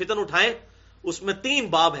کتاب الفتن اٹھائیں، اس میں 3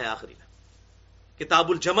 باب ہیں آخری میں، کتاب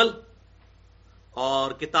الجمل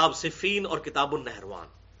اور کتاب صفین اور کتاب النہروان.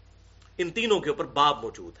 ان تینوں کے اوپر باب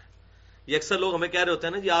موجود ہے. یہ اکثر لوگ ہمیں کہہ رہے ہوتے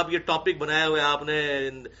ہیں نا جی آپ یہ ٹاپک بنایا ہوا ہے، آپ نے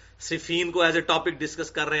صفین کو ایز اے ٹاپک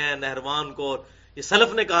ڈسکس کر رہے ہیں، نہروان کو. یہ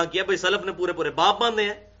سلف نے کہا کیا؟ بھائی سلف نے پورے باب باندھے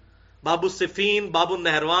ہیں، باب الصفین، باب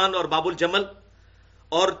النہروان اور باب الجمل.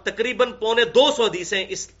 اور تقریباً 250 حدیثیں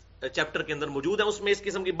اس چیپٹر کے اندر موجود ہیں. اس میں اس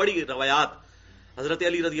قسم کی بڑی روایات حضرت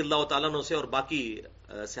علی رضی اللہ تعالیٰ عنہ سے اور باقی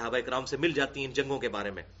صحابہ کرام سے مل جاتی ہیں ان جنگوں کے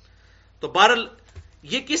بارے میں. تو بہرحال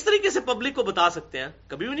یہ کس طریقے سے پبلک کو بتا سکتے ہیں؟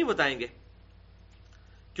 کبھی بھی نہیں بتائیں گے،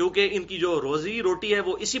 کیونکہ ان کی جو روزی روٹی ہے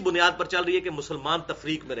وہ اسی بنیاد پر چل رہی ہے کہ مسلمان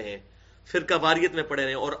تفریق میں رہیں، فرقہ واریت میں پڑے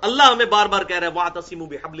رہیں. اور اللہ ہمیں بار بار کہہ رہا ہے وَاعْتَصِمُوا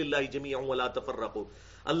بِحَبْلِ اللَّهِ جَمِيعًا وَلَا تَفَرَّقُوا،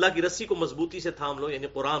 اللہ کی رسی کو مضبوطی سے تھام لو، یعنی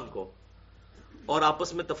قرآن کو، اور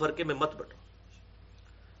آپس میں تفرقے میں مت بٹو.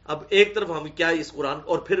 اب ایک طرف ہم کیا اس قرآن،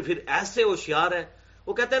 اور پھر ایسے ہوشیار ہیں،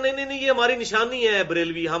 وہ کہتے ہیں نہیں یہ ہماری نشانی ہے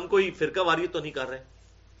بریلوی، ہم کوئی فرقہ واریت تو نہیں کر رہے.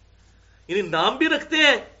 یعنی نام بھی رکھتے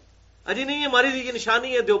ہیں، اجی نہیں ہماری یہ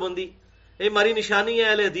نشانی ہے دیوبندی، یہ ہماری نشانی ہے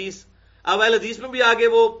اہل حدیث، اب اہل حدیث میں بھی آگے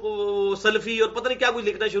وہ سلفی اور پتہ نہیں کیا کچھ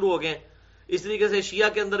لکھنا شروع ہو گئے ہیں. اس طریقے سے شیعہ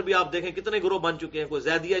کے اندر بھی آپ دیکھیں کتنے گروہ بن چکے ہیں. کوئی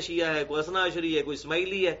زیدیہ شیعہ ہے, کوئی اثنا عشری ہے, کوئی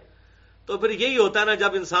اسماعیلی ہے. تو پھر یہی ہوتا ہے نا,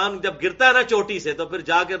 جب انسان جب گرتا ہے نا چوٹی سے, تو پھر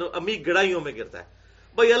جا کے امی گڑائیوں میں گرتا ہے.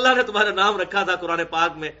 بھائی اللہ نے تمہارا نام رکھا تھا قرآن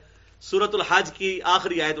پاک میں, سورۃ الحج کی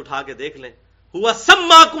آخری آیت اٹھا کے دیکھ لیں, ہوا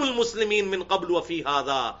سماکم المسلمین من قبل وفی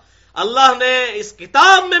ھذا, اللہ نے اس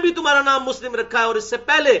کتاب میں بھی تمہارا نام مسلم رکھا ہے اور اس سے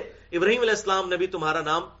پہلے ابراہیم علیہ السلام نے بھی تمہارا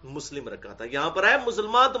نام مسلم رکھا تھا. یہاں پر ہے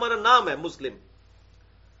مسلمان, تمہارا نام ہے مسلم.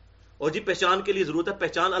 اور جی پہچان کے لیے ضرورت ہے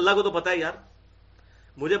پہچان, اللہ کو تو پتا ہے یار.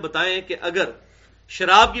 مجھے بتائیں کہ اگر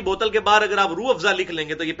شراب کی بوتل کے باہر اگر آپ روح افزا لکھ لیں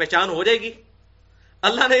گے تو یہ پہچان ہو جائے گی؟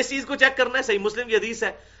 اللہ نے اس چیز کو چیک کرنا ہے. صحیح مسلم کی حدیث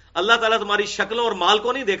ہے, اللہ تعالیٰ تمہاری شکلوں اور مال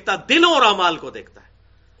کو نہیں دیکھتا, دلوں اور اعمال کو دیکھتا ہے.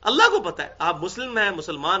 اللہ کو پتا ہے آپ مسلم ہیں,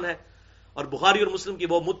 مسلمان ہیں. اور بخاری اور مسلم کی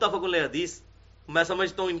وہ متفق علیہ حدیث, میں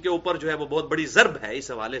سمجھتا ہوں ان کے اوپر جو ہے وہ بہت بڑی ضرب ہے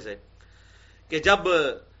اس حوالے سے کہ جب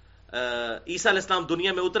عیسیٰ علیہ السلام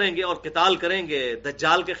دنیا میں اتریں گے اور قتال کریں گے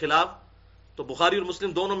دجال کے خلاف, تو بخاری اور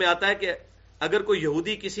مسلم دونوں میں آتا ہے کہ اگر کوئی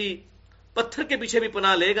یہودی کسی پتھر کے پیچھے بھی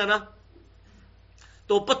پناہ لے گا نا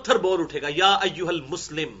تو پتھر بول اٹھے گا, یا ایھا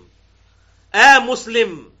المسلم, اے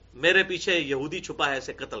مسلم میرے پیچھے یہودی چھپا ہے,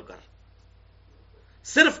 اسے قتل کر.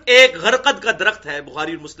 صرف ایک غرقد کا درخت ہے,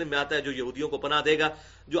 بخاری اور مسلم میں آتا ہے, جو یہودیوں کو پناہ دے گا,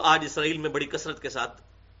 جو آج اسرائیل میں بڑی کثرت کے ساتھ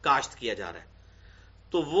کاشت کیا جا رہا ہے.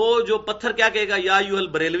 تو وہ جو پتھر کیا کہے گا, یا ایھا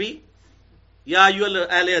البریلوی, یا ایھا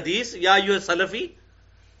اہل حدیث, یا ایھا سلفی,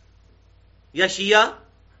 یا شیعہ,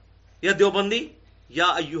 یا دیوبندی, یا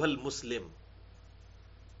ایھا المسلم.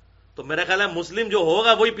 تو میرا خیال ہے مسلم جو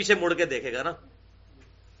ہوگا وہی پیچھے مڑ کے دیکھے گا نا,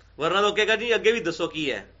 ورنہ تو کہے گا جی اگے بھی دسو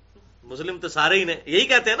کی ہے, مسلم تو سارے ہی نے, یہی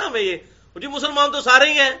کہتے ہیں نا ہمیں یہ, جی مسلمان تو سارے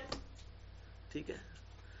ہی ہیں. ٹھیک ہے,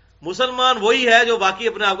 مسلمان وہی ہے جو باقی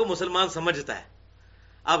اپنے آپ کو مسلمان سمجھتا ہے.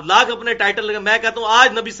 اب لاکھ اپنے ٹائٹل لگے, میں کہتا ہوں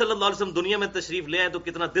آج نبی صلی اللہ علیہ وسلم دنیا میں تشریف لے آئے تو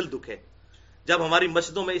کتنا دل دکھے جب ہماری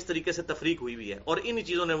مسجدوں میں اس طریقے سے تفریق ہوئی ہوئی ہے, اور انہی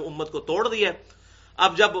چیزوں نے امت کو توڑ دیا ہے.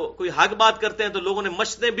 اب جب کوئی حق بات کرتے ہیں تو لوگوں نے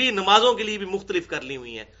مسجدیں بھی نمازوں کے لیے بھی مختلف کر لی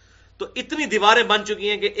ہوئی ہیں, تو اتنی دیواریں بن چکی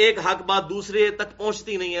ہیں کہ ایک حق بات دوسرے تک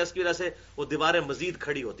پہنچتی نہیں ہے, اس کی وجہ سے وہ دیواریں مزید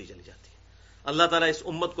کھڑی ہوتی چلی جاتی ہیں. اللہ تعالیٰ اس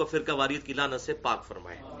امت کو فرقہ واریت کی لعنت سے پاک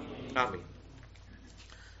فرمائے, آمین.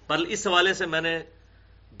 پر اس حوالے سے میں نے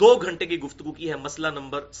 2 گھنٹے کی گفتگو کی ہے, مسئلہ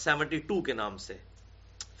نمبر 72 کے نام سے,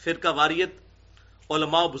 فرقہ واریت,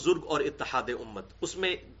 علماء بزرگ اور اتحاد امت. اس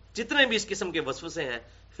میں جتنے بھی اس قسم کے وسوسے ہیں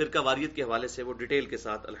فرقہ واریت کے حوالے سے وہ ڈیٹیل کے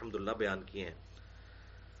ساتھ الحمدللہ بیان کیے ہیں.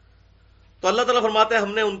 تو اللہ تعالیٰ فرماتا ہے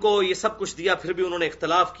ہم نے ان کو یہ سب کچھ دیا, پھر بھی انہوں نے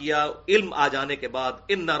اختلاف کیا علم آ جانے کے بعد.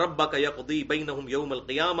 ان ربک یقضی بینہم یوم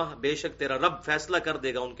القیامہ, بے شک تیرا رب فیصلہ کر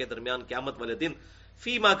دے گا ان کے درمیان قیامت والے دن,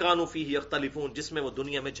 فیما کانوا فیہ یختلفون, جس میں وہ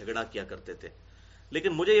دنیا میں جھگڑا کیا کرتے تھے.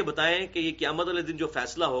 لیکن مجھے یہ بتائیں کہ یہ قیامت والے دن جو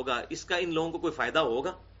فیصلہ ہوگا اس کا ان لوگوں کو کوئی فائدہ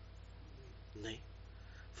ہوگا؟ نہیں.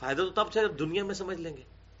 فائدہ تو تب جب دنیا میں سمجھ لیں گے.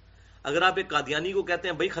 اگر آپ ایک قادیانی کو کہتے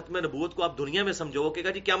ہیں بھائی ختم نبوت کو آپ دنیا میں سمجھو, کہ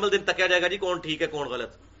جی قیامت دن تکیا جائے گا جی کون ٹھیک ہے کون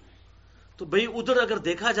غلط, تو بھئی ادھر اگر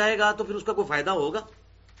دیکھا جائے گا تو پھر اس کا کوئی فائدہ ہوگا؟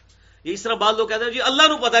 یہ اس طرح بعض لوگ کہتے ہیں جی اللہ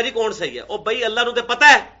نو پتا ہے جی کون صحیح ہے. او بھائی اللہ نو تے پتا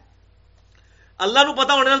ہے, اللہ نو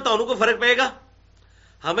پتا ہونے نال تانوں کو فرق پڑے گا؟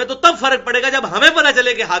 ہمیں تو تب فرق پڑے گا جب ہمیں پتا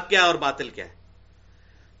چلے کہ حق کیا ہے اور باطل کیا ہے.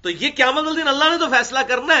 تو یہ قیامت والے دن اللہ نے تو فیصلہ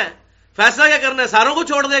کرنا ہے. فیصلہ کیا کرنا ہے؟ ساروں کو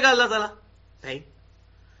چھوڑ دے گا اللہ تعالیٰ؟ نہیں.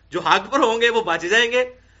 جو حق پر ہوں گے وہ بچ جائیں گے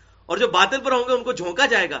اور جو باطل پر ہوں گے ان کو جھونکا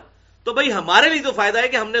جائے گا. تو بھئی ہمارے لیے تو فائدہ ہے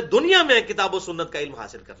کہ ہم نے دنیا میں کتاب و سنت کا علم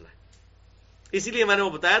حاصل کرنا ہے. اسی لیے میں نے وہ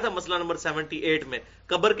بتایا تھا مسئلہ نمبر 78 میں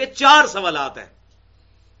قبر کے 4 سوالات ہیں.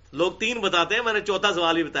 لوگ 3 بتاتے ہیں, میں نے چوتھا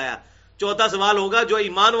سوال بھی بتایا. چوتھا سوال ہوگا جو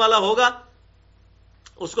ایمان والا ہوگا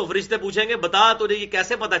اس کو فرشتے پوچھیں گے بتا تجھے یہ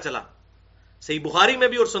کیسے پتا چلا. صحیح بخاری میں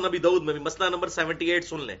بھی اور سنن ابی داؤد میں بھی مسئلہ نمبر 78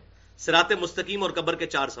 سن لیں, صراط مستقیم اور قبر کے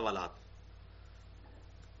 4 سوالات.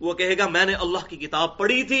 وہ کہے گا میں نے اللہ کی کتاب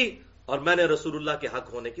پڑھی تھی اور میں نے رسول اللہ کے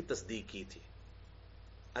حق ہونے کی تصدیق کی تھی.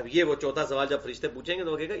 اب یہ وہ چوتھا سوال جب فرشتے پوچھیں گے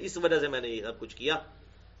تو وہ کہے گا اس وجہ سے میں نے یہ سب کچھ کیا.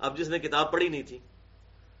 اب جس نے کتاب پڑھی نہیں تھی,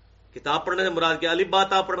 کتاب پڑھنے سے مراد کیا؟ الف با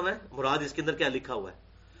تا پڑھنا ہے, مراد اس کے اندر کیا لکھا ہوا ہے.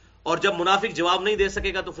 اور جب منافق جواب نہیں دے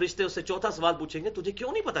سکے گا تو فرشتے اس سے چوتھا سوال پوچھیں گے تجھے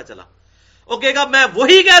کیوں نہیں پتا چلا؟ وہ کہے گا میں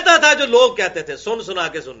وہی کہتا تھا جو لوگ کہتے تھے, سن سنا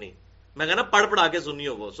کے سنی. میں کہنا پڑھ پڑھا کے سنی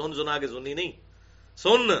ہو, وہ سن سنا کے سنی نہیں,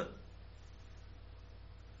 سن.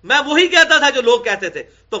 میں وہی کہتا تھا جو لوگ کہتے تھے.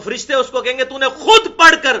 تو فرشتے اس کو کہیں گے تو نے خود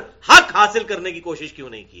پڑھ کر حق حاصل کرنے کی کوشش کیوں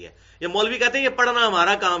نہیں کی ہے؟ یہ مولوی کہتے ہیں یہ پڑھنا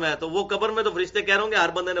ہمارا کام ہے, تو وہ قبر میں تو فرشتے کہہ رہے ہوں گے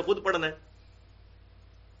ہر بندے نے خود پڑھنا ہے.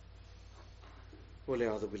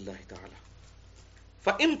 وَلِعَاذُ بِاللَّهِ تَعَالَى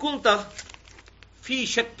فَإِن كُنْتَ فِي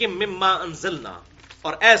شَكٍّ مِّمَّا أَنزَلْنَا,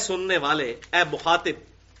 اور اے سننے والے, اے مخاطب,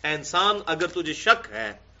 اے انسان, اگر تجھے شک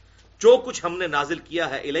ہے جو کچھ ہم نے نازل کیا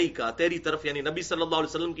ہے الیکا, تیری طرف, یعنی نبی صلی اللہ علیہ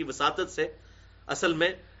وسلم کی وساطت سے. اصل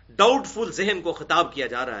میں ڈاؤٹ فل ذہن کو خطاب کیا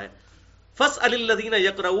جا رہا ہے. فَاسْأَلِ الَّذِينَ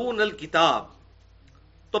يَقْرَؤُونَ الْكِتَابَ،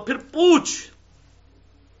 تو پھر پوچھ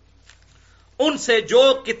ان سے جو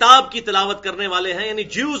کتاب کی تلاوت کرنے والے ہیں، یعنی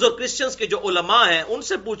جیوز اور کرسچنز کے جو علماء ہیں ان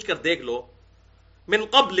سے پوچھ کر دیکھ لو، من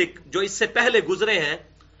قبلک، جو اس سے پہلے گزرے ہیں،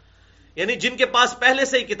 یعنی جن کے پاس پہلے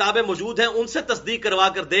سے ہی کتابیں موجود ہیں ان سے تصدیق کروا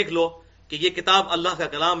کر دیکھ لو کہ یہ کتاب اللہ کا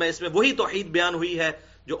کلام ہے، اس میں وہی توحید بیان ہوئی ہے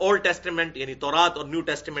جو اولڈ ٹیسٹیمنٹ یعنی تورات اور نیو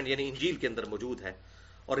ٹیسٹیمنٹ یعنی انجیل کے اندر موجود ہے.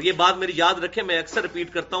 اور یہ بات میری یاد رکھیں، میں اکثر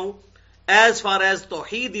ریپیٹ کرتا ہوں، ایز فار ایز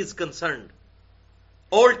توحید از کنسرنڈ،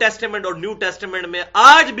 اولڈ ٹیسٹیمنٹ اور نیو ٹیسٹیمنٹ میں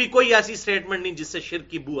آج بھی کوئی ایسی سٹیٹمنٹ نہیں جس سے شرک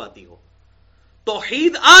کی بو آتی ہو.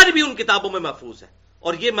 توحید آج بھی ان کتابوں میں محفوظ ہے،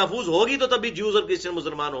 اور یہ محفوظ ہوگی تو تبھی جیوز اور کرسچن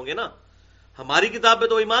مسلمان ہوں گے نا. ہماری کتاب پہ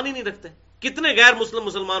تو ایمان ہی نہیں رکھتے. کتنے غیر مسلم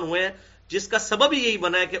مسلمان ہوئے ہیں جس کا سبب ہی یہی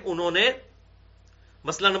بنا ہے کہ انہوں نے،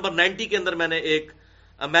 مسئلہ نمبر 90 کے اندر میں نے ایک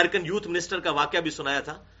امریکن یوتھ منسٹر کا واقعہ بھی سنایا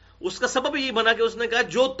تھا، اس کا سبب یہی بنا کہ اس نے کہا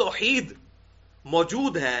جو توحید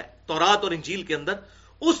موجود ہے تورات اور انجیل کے اندر،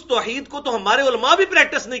 اس توحید کو تو ہمارے علماء بھی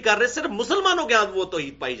پریکٹس نہیں کر رہے، صرف مسلمانوں کے ہاتھ وہ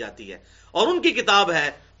توحید پائی جاتی ہے، اور ان کی کتاب ہے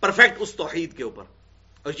پرفیکٹ اس توحید کے اوپر،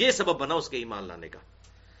 اور یہ سبب بنا اس کے ایمان لانے کا.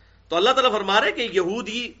 تو اللہ تعالیٰ فرما رہے کہ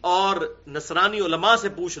یہودی اور نصرانی علماء سے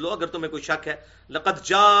پوچھ لو اگر تمہیں کوئی شک ہے. لقد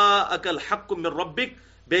جاءک الحق من ربک،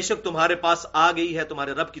 بے شک تمہارے پاس آ گئی ہے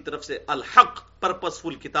تمہارے رب کی طرف سے الحق،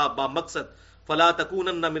 پرپسفل کتاب، با مقصد. فلا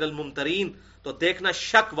تکونن من الممترین، تو دیکھنا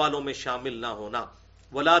شک والوں میں شامل نہ ہونا.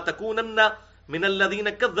 ولا تکونن من الذین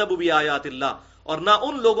کذبوا بآیات اللہ، اور نہ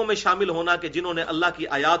ان لوگوں میں شامل ہونا کہ جنہوں نے اللہ کی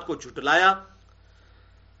آیات کو جھٹلایا.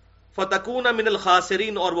 فتکون من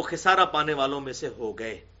الخاسرین، اور وہ خسارہ پانے والوں میں سے ہو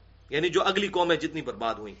گئے، یعنی جو اگلی قومیں جتنی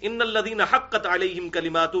برباد ہوئیں. ان الذین حقت علیہم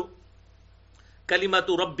کلمات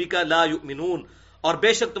ربک لا یؤمنون، اور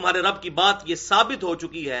بے شک تمہارے رب کی بات یہ ثابت ہو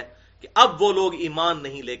چکی ہے کہ اب وہ لوگ ایمان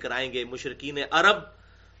نہیں لے کر آئیں گے. مشرکین عرب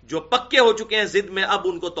جو پکے ہو چکے ہیں ضد میں، اب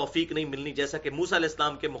ان کو توفیق نہیں ملنی، جیسا کہ موسیٰ علیہ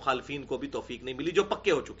السلام کے مخالفین کو بھی توفیق نہیں ملی جو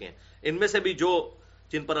پکے ہو چکے ہیں. ان میں سے بھی جو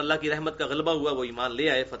جن پر اللہ کی رحمت کا غلبہ ہوا وہ ایمان لے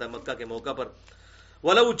آئے فتح مکہ کے موقع پر.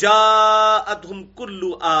 وَلَوْ جَاءَتْهُمْ كُلُّ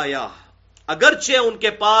آیَةٍ، اگرچہ ان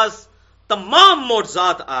کے پاس تمام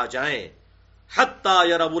معجزات آ جائیں، حَتَّى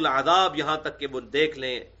يَرَوُا الْعَذَابَ، یہاں تک کہ وہ دیکھ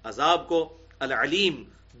لیں عذاب کو، العلیم،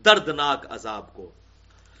 دردناک عذاب کو.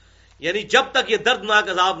 یعنی جب تک یہ دردناک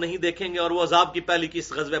عذاب نہیں دیکھیں گے، اور وہ عذاب کی پہلی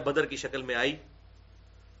قسط غزوہ بدر کی شکل میں آئی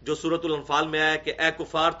جو سورۃ الانفال میں آیا کہ اے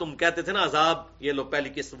کفار تم کہتے تھے نا عذاب، یہ لو پہلی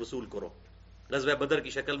قسط وصول کرو. غزوہ بدر کی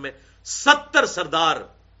شکل میں 70 سردار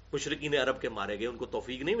مشرکین عرب کے مارے گئے، ان کو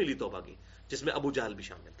توفیق نہیں ملی توبہ کی، جس میں ابو جہل بھی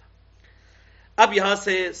شامل تھا. اب یہاں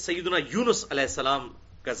سے سیدنا یونس علیہ السلام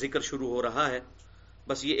کا ذکر شروع ہو رہا ہے.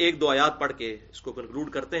 بس یہ ایک دو آیات پڑھ کے اس کو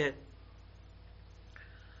کنکلوڈ کرتے ہیں.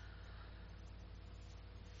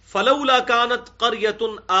 فلولا كانت قرية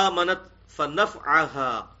آمنت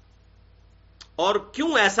فنفعها، اور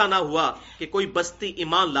کیوں ایسا نہ ہوا کہ کوئی بستی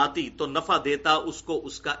ایمان لاتی تو نفع دیتا اس کو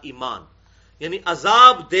اس کا ایمان. یعنی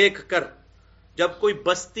عذاب دیکھ کر جب کوئی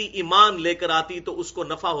بستی ایمان لے کر آتی تو اس کو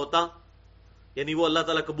نفع ہوتا، یعنی وہ اللہ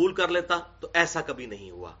تعالیٰ قبول کر لیتا. تو ایسا کبھی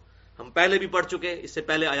نہیں ہوا. ہم پہلے بھی پڑھ چکے اس سے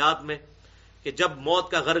پہلے آیات میں کہ جب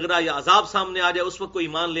موت کا غرغرہ یا عذاب سامنے آ جائے اس وقت کوئی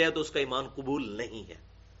ایمان لے آئے تو اس کا ایمان قبول نہیں ہے.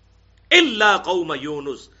 الا قوم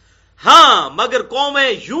یونس، ہاں مگر قوم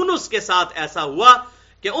یونس کے ساتھ ایسا ہوا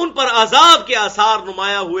کہ ان پر عذاب کے آثار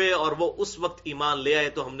نمایاں ہوئے اور وہ اس وقت ایمان لے آئے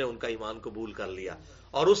تو ہم نے ان کا ایمان قبول کر لیا.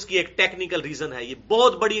 اور اس کی ایک ٹیکنیکل ریزن ہے، یہ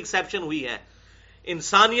بہت بڑی ایکسیپشن ہوئی ہے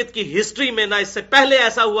انسانیت کی ہسٹری میں، نہ اس سے پہلے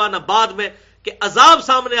ایسا ہوا نہ بعد میں کہ عذاب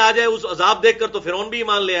سامنے آ جائے. اس عذاب دیکھ کر تو فرعون بھی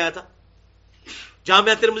ایمان لے آیا تھا.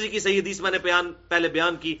 جامعہ ترمذی کی صحیح حدیث میں نے پہلے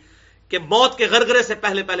بیان کی کہ موت کے غرغرے سے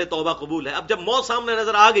پہلے پہلے توبہ قبول ہے. اب جب موت سامنے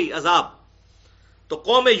نظر آ گئی عذاب، تو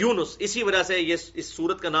قوم یونس، اسی وجہ سے یہ اس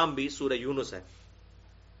سورت کا نام بھی سورہ یونس ہے.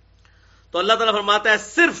 تو اللہ تعالیٰ فرماتا ہے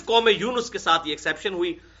صرف قوم یونس کے ساتھ یہ ایکسیپشن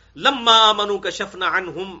ہوئی. لما آمنوا کشفنا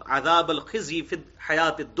عنہم عذاب الخزی فی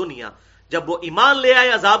الحیات الدنیا، جب وہ ایمان لے آئے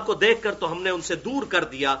عذاب کو دیکھ کر تو ہم نے ان سے دور کر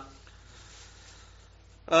دیا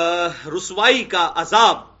رسوائی کا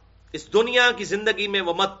عذاب اس دنیا کی زندگی میں.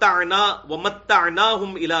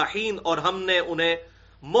 ومتعناہم الی حین، اور ہم نے انہیں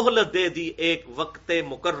مہلت دے دی ایک وقت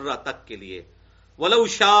مقررہ تک کے لیے. ولو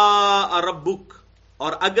شاء ربک،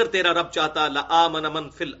 اور اگر تیرا رب چاہتا، لآمن من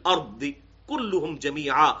فی الارض کلہم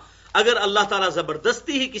جمیعا، اگر اللہ تعالیٰ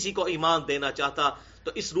زبردستی ہی کسی کو ایمان دینا چاہتا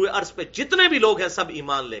تو اس روئے عرض پہ جتنے بھی لوگ ہیں سب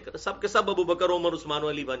ایمان لے کر، سب کے سب ابو بکر عمر عثمان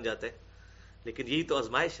علی بن جاتے. لیکن یہی تو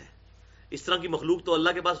آزمائش ہے. اس طرح کی مخلوق تو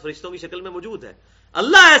اللہ کے پاس فرشتوں کی شکل میں موجود ہے.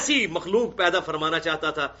 اللہ ایسی مخلوق پیدا فرمانا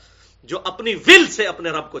چاہتا تھا جو اپنی ول سے اپنے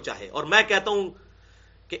رب کو چاہے. اور میں کہتا ہوں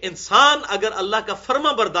کہ انسان اگر اللہ کا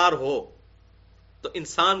فرما بردار ہو تو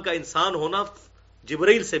انسان کا انسان ہونا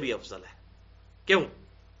جبرائیل سے بھی افضل ہے. کیوں؟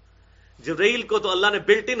 جبرائیل کو تو اللہ نے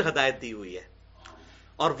بلٹ ان ہدایت دی ہوئی ہے،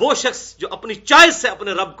 اور وہ شخص جو اپنی چوائس سے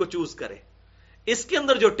اپنے رب کو چوز کرے، اس کے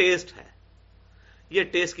اندر جو ٹیسٹ ہے یہ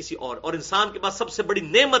ٹیسٹ کسی اور انسان کے پاس سب سے بڑی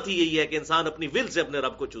نعمت ہی یہی ہے کہ انسان اپنی ول سے اپنے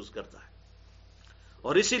رب کو چوز کرتا ہے.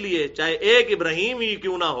 اور اسی لیے چاہے ایک ابراہیم ہی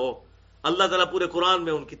کیوں نہ ہو، اللہ تعالیٰ پورے قرآن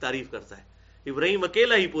میں ان کی تعریف کرتا ہے. ابراہیم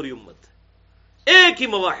اکیلا ہی پوری امت، ایک ہی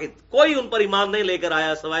مواحد، کوئی ان پر ایمان نہیں لے کر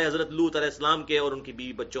آیا سوائے حضرت لوط علیہ السلام کے اور ان کی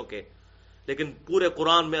بیوی بچوں کے. لیکن پورے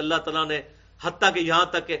قرآن میں اللہ تعالیٰ نے حتیٰ کہ یہاں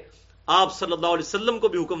تک کہ آپ صلی اللہ علیہ وسلم کو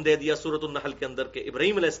بھی حکم دے دیا سورۃ النحل کے اندر کہ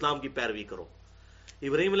ابراہیم علیہ السلام کی پیروی کرو.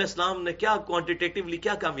 ابراہیم علیہ السلام نے کیا کوانٹیٹیولی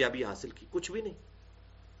کیا کامیابی حاصل کی؟ کچھ بھی نہیں.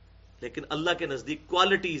 لیکن اللہ کے نزدیک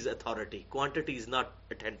quality is authority, quantity is not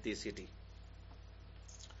authenticity.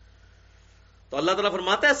 تو اللہ تعالیٰ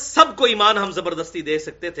فرماتا ہے سب کو ایمان ہم زبردستی دے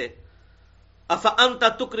سکتے تھے. افانت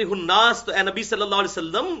تکرہ الناس، تو اے نبی صلی اللہ علیہ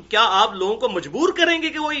وسلم کیا آپ لوگوں کو مجبور کریں گے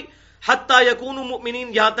کہ وہی حتی یکونوا مؤمنین،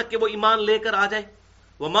 یہاں تک کہ وہ ایمان لے کر آ جائے.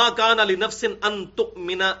 وما کان لنفس ان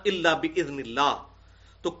تؤمن الا باذن اللہ،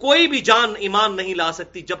 تو کوئی بھی جان ایمان نہیں لا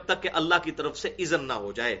سکتی جب تک کہ اللہ کی طرف سے اذن نہ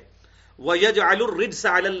ہو جائے. وَيَجْعَلُ الرِّجْسَ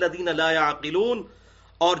عَلَى الَّذِينَ لَا يَعْقِلُونَ،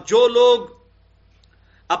 اور جو لوگ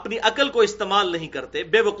اپنی عقل کو استعمال نہیں کرتے،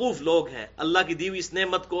 بے وقوف لوگ ہیں، اللہ کی دی ہوئی اس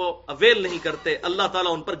نعمت کو اویل نہیں کرتے، اللہ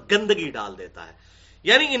تعالیٰ ان پر گندگی ڈال دیتا ہے.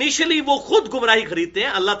 یعنی انیشلی وہ خود گمراہی خریدتے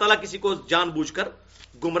ہیں، اللہ تعالیٰ کسی کو جان بوجھ کر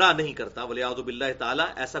گمراہ نہیں کرتا. وَلِيَعُوذُ بِاللَّهِ تعالیٰ،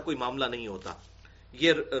 ایسا کوئی معاملہ نہیں ہوتا. یہ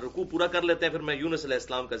رکوع پورا کر لیتے ہیں، پھر میں یونس علیہ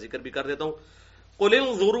السلام کا ذکر بھی کر دیتا ہوں. قُلِ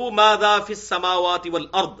انظُرُوا مَاذَا فِي السَّمَاوَاتِ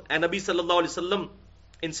وَالْأَرْضِ، اے نبی صلی اللہ علیہ وسلم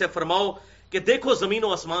ان سے فرماؤ کہ دیکھو زمین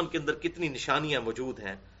و آسمان کے اندر کتنی نشانیاں موجود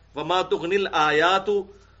ہیں. وَمَا تُغْنِي الْآيَاتُ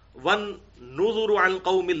وَالنُّذُرُ عَنْ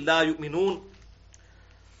قَوْمٍ لَا يُؤْمِنُونَ،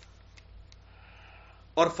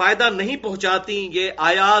 اور فائدہ نہیں پہنچاتی یہ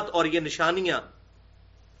آیات اور یہ نشانیاں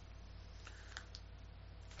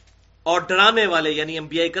اور ڈرانے والے یعنی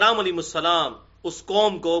انبیاء کرام علیہ السلام اس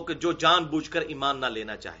قوم کو کہ جو جان بوجھ کر ایمان نہ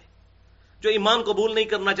لینا چاہے، جو ایمان قبول نہیں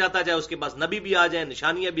کرنا چاہتا، چاہے اس کے پاس نبی بھی آ جائیں،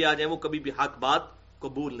 نشانیاں بھی آ جائیں، وہ کبھی بھی حق بات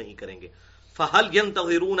قبول نہیں کریں گے. فَهَلْ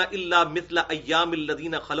يَنْتَظِرُونَ إِلَّا مِثْلَ أَيَّامِ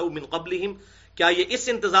الَّذِينَ خَلَوْا مِنْ قَبْلِهِمْ، کیا یہ اس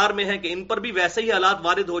انتظار میں ہے کہ ان پر بھی ویسے ہی حالات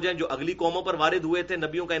وارد ہو جائیں جو اگلی قوموں پر وارد ہوئے تھے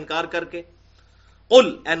نبیوں کا انکار کر کے. قل،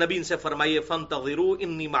 اے نبی ان سے فرمائیے، فَانْتَظِرُوا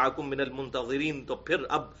إِنِّي مَعَكُمْ مِنَ الْمُنْتَظِرِينَ، تو پھر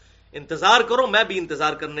اب انتظار کرو، میں بھی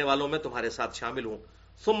انتظار کرنے والوں میں تمہارے ساتھ شامل ہوں.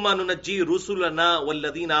 ثُمَّ نُنَجِّي رُسُلَنَا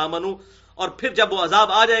وَالَّذِينَ آمَنُوا، اور پھر جب وہ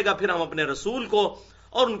عذاب آ جائے گا پھر ہم اپنے رسول کو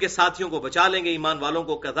اور ان کے ساتھیوں کو بچا لیں گے، ایمان والوں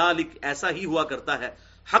کو. کذالک، ایسا ہی ہوا کرتا ہے.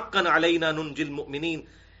 حقا علینا ننجی المؤمنین،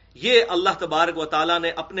 یہ اللہ تبارک و تعالیٰ نے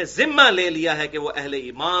اپنے ذمہ لے لیا ہے کہ وہ اہل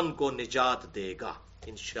ایمان کو نجات دے گا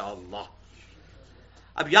انشاءاللہ.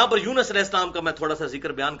 اب یہاں پر یونس علیہ السلام کا میں تھوڑا سا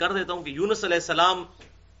ذکر بیان کر دیتا ہوں کہ یونس علیہ السلام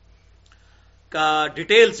کا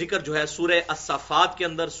ڈیٹیل ذکر جو ہے سورہ الصافات کے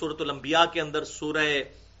اندر، سورۃ الانبیاء کے اندر، سورہ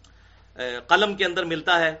قلم کے اندر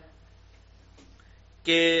ملتا ہے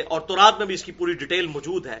کہ، اور تورات میں بھی اس کی پوری ڈیٹیل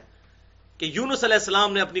موجود ہے کہ یونس علیہ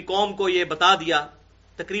السلام نے اپنی قوم کو یہ بتا دیا،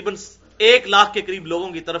 تقریباً 1,00,000 کے قریب لوگوں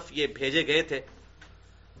کی طرف یہ بھیجے گئے تھے،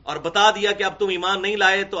 اور بتا دیا کہ اب تم ایمان نہیں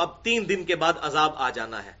لائے تو اب 3 دن کے بعد عذاب آ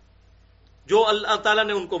جانا ہے، جو اللہ تعالیٰ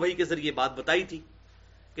نے ان کو وحی کے ذریعے بات بتائی تھی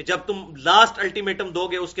کہ جب تم لاسٹ الٹیمیٹم دو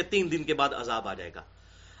گے اس کے 3 دن کے بعد عذاب آ جائے گا.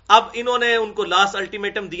 اب انہوں نے ان کو لاسٹ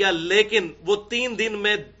الٹیمیٹم دیا، لیکن وہ 3 دن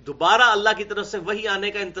میں دوبارہ اللہ کی طرف سے وحی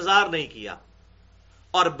آنے کا انتظار نہیں کیا،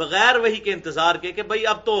 اور بغیر وحی کے انتظار کے کہ بھئی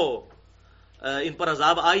اب تو ان پر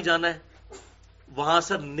عذاب آ ہی جانا ہے، وہاں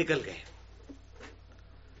سے نکل گئے.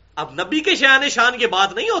 اب نبی کے شان یہ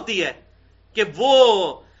بات نہیں ہوتی ہے کہ وہ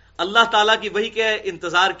اللہ تعالیٰ کی وحی کے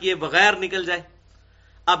انتظار کیے بغیر نکل جائے.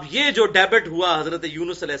 اب یہ جو ڈیبٹ ہوا حضرت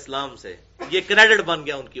یونس علیہ السلام سے، یہ کریڈٹ بن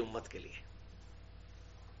گیا ان کی امت کے لیے،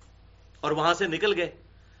 اور وہاں سے نکل گئے.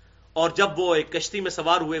 اور جب وہ ایک کشتی میں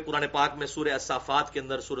سوار ہوئے، قرآن پاک میں سورہ الصافات کے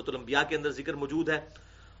اندر، سورۃ الانبیاء کے اندر ذکر موجود ہے،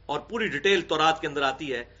 اور پوری ڈیٹیل تورات کے اندر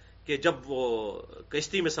آتی ہے کہ جب وہ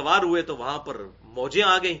کشتی میں سوار ہوئے تو وہاں پر موجیں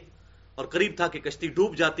آ گئیں اور قریب تھا کہ کشتی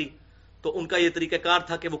ڈوب جاتی. تو ان کا یہ طریقہ کار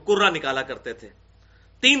تھا کہ وہ کرہ نکالا کرتے تھے.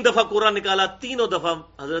 3 دفعہ کرہ نکالا، تینوں دفعہ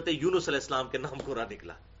حضرت یونس علیہ السلام کے نام کرہ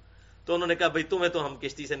نکلا. تو انہوں نے کہا بھئی تمہیں تو ہم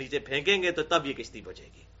کشتی سے نیچے پھینکیں گے تو تب یہ کشتی بچے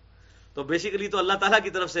گی. تو بیسیکلی تو اللہ تعالیٰ کی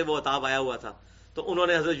طرف سے وہ عطاب آیا ہوا تھا. تو انہوں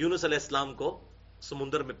نے حضرت یونس علیہ السلام کو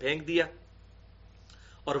سمندر میں پھینک دیا،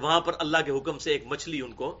 اور وہاں پر اللہ کے حکم سے ایک مچھلی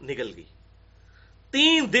ان کو نگل گئی.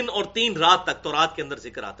 3 دن اور 3 رات تک تورات کے اندر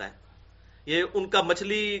ذکر آتا ہے. یہ ان کا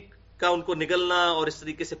مچھلی کا ان کو نگلنا اور اس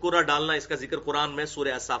طریقے سے کرہ ڈالنا، اس کا ذکر قرآن میں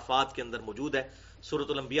سورہ الصافات کے اندر موجود ہے. سورۃ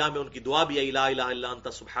الانبیاء میں ان کی دعا بھی ہے، لا الہ الا انت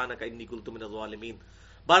سبحانک انی کنت من الظالمین.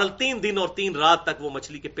 بہرحال 3 دن اور 3 رات تک وہ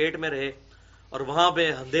مچھلی کے پیٹ میں رہے، اور وہاں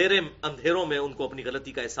پہ اندھیروں میں ان کو اپنی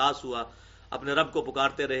غلطی کا احساس ہوا، اپنے رب کو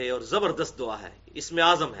پکارتے رہے. اور زبردست دعا ہے، اس میں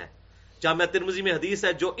اعظم ہے جامعہ ترمذی میں حدیث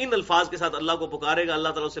ہے، جو ان الفاظ کے ساتھ اللہ کو پکارے گا اللہ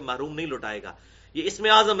تعالیٰ اسے محروم نہیں لوٹائے گا. یہ اسم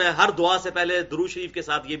اعظم ہے. ہر دعا سے پہلے درود شریف کے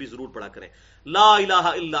ساتھ یہ بھی ضرور پڑھا کریں، لا الہ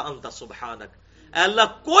الا انت سبحانک، اے اللہ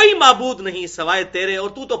کوئی معبود نہیں سوائے تیرے، اور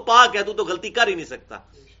تو پاک ہے، تو غلطی کر ہی نہیں سکتا.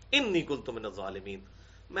 انی کنت من الظالمین،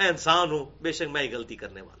 میں انسان ہوں، بے شک میں ہی غلطی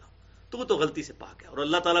کرنے والا ہوں، تو غلطی سے پاک ہے. اور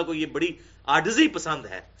اللہ تعالیٰ کو یہ بڑی عاجزی پسند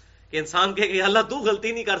ہے کہ انسان کہے کہ اللہ تو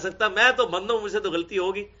غلطی نہیں کر سکتا، میں تو بندہ ہوں، مجھ سے تو غلطی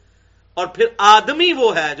ہوگی. اور پھر آدمی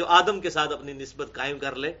وہ ہے جو آدم کے ساتھ اپنی نسبت قائم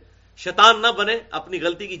کر لے، شیطان نہ بنے، اپنی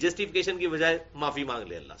غلطی کی جسٹیفیکیشن کی بجائے معافی مانگ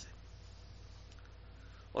لے اللہ سے.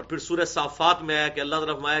 اور پھر سورہ صافات میں آیا کہ اللہ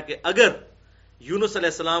تعالیٰ فرمایا کہ اگر یونس علیہ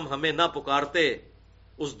السلام ہمیں نہ پکارتے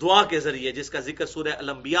اس دعا کے ذریعے جس کا ذکر سورہ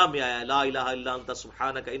الانبیاء میں آیا ہے، لا الہ الا انت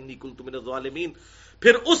سبحانک انی کنت من الظالمین،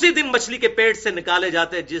 پھر اسی دن مچھلی کے پیٹ سے نکالے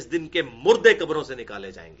جاتے جس دن کے مردے قبروں سے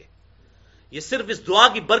نکالے جائیں گے. یہ صرف اس دعا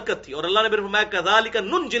کی برکت تھی. اور اللہ نے پھر فرمایا کذالک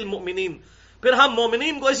ننجی المؤمنین، پھر ہم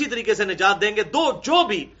مومنین کو اسی طریقے سے نجات دیں گے جو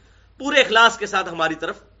بھی پورے اخلاص کے ساتھ ہماری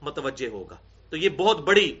طرف متوجہ ہوگا. تو یہ بہت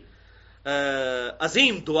بڑی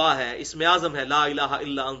عظیم دعا ہے، اسم اعظم ہے لا الہ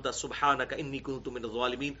الا انت سبحانک انی کنت من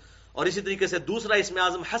الظالمین. اور اسی طریقے سے دوسرا اسم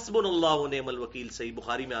اعظم حسبنا اللہ ونعم الوکیل، صحیح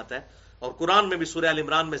بخاری میں آتا ہے، اور قرآن میں بھی سورہ ال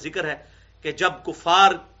عمران میں ذکر ہے کہ جب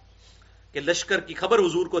کفار کے لشکر کی خبر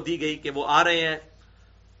حضور کو دی گئی کہ وہ آ رہے ہیں،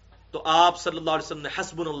 تو آپ صلی اللہ علیہ وسلم نے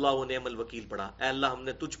حسبنا اللہ ونعم الوکیل پڑھا، اے اللہ ہم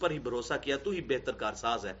نے تجھ پر ہی بھروسہ کیا، تو ہی بہتر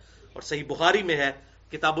کارساز ہے. اور صحیح بخاری میں ہے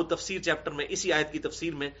کتاب التفسیر چیپٹر میں اسی آیت کی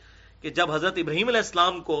تفسیر میں کہ جب حضرت ابراہیم علیہ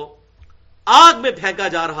السلام کو آگ میں پھینکا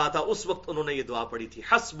جا رہا تھا اس وقت انہوں نے یہ دعا پڑھی تھی،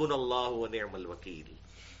 حسبنا اللہ ونعم الوکیل،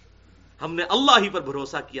 ہم نے اللہ ہی پر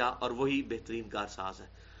بھروسہ کیا اور وہی بہترین کارساز ہے.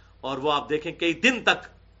 اور وہ آپ دیکھیں کئی دن تک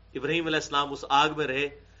ابراہیم علیہ السلام اس آگ میں رہے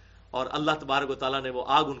اور اللہ تبارک و تعالیٰ نے وہ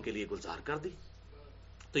آگ ان کے لیے گلزار کر دی.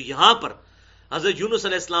 تو یہاں پر حضرت یونس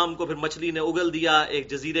علیہ السلام کو پھر مچھلی نے اگل دیا ایک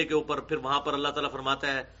جزیرے کے اوپر. پھر وہاں پر اللہ تعالیٰ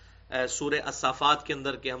فرماتا ہے سورہ الصافات کے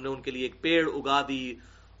اندر کہ ہم نے ان کے لیے ایک پیڑ اگا دی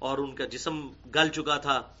اور ان کا جسم گل چکا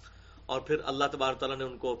تھا، اور پھر اللہ تبارک تعالیٰ نے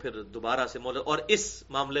ان کو پھر دوبارہ سے مولا. اور اس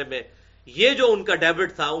معاملے میں یہ جو ان کا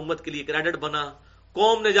ڈیبٹ تھا امت کے لیے کریڈٹ بنا.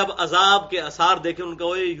 قوم نے جب عذاب کے آثار دیکھے ان کا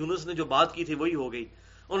یونس نے جو بات کی تھی وہی ہو گئی.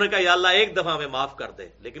 انہوں نے کہا یا اللہ ایک دفعہ ہمیں معاف کر دے،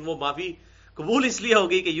 لیکن وہ معافی قبول اس لیے ہو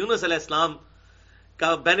گئی کہ یونس علیہ السلام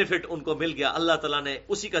کا بینیفٹ ان کو مل گیا. اللہ تعالیٰ نے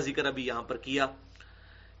اسی کا ذکر ابھی یہاں پر کیا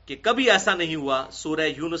کہ کبھی ایسا نہیں ہوا سورہ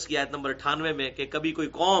یونس کی آیت نمبر 98 میں کہ کبھی کوئی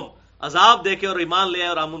قوم عذاب دیکھے اور ایمان لے آئے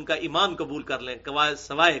اور ہم ان کا ایمان قبول کر لیں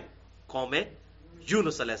سوائے قوم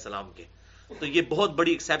یونس علیہ السلام کے. تو یہ بہت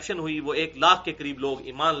بڑی ایکسیپشن ہوئی، وہ 1 لاکھ کے قریب لوگ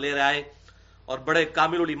ایمان لے رہے آئے اور بڑے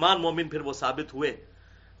کامل الایمان مومن پھر وہ ثابت ہوئے.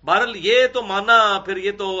 بہرحال یہ تو مانا پھر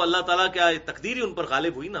یہ تو اللہ تعالیٰ کا تقدیر ہی ان پر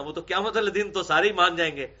غالب ہوئی نا. وہ تو قیامت والے دن تو سارے ہی مان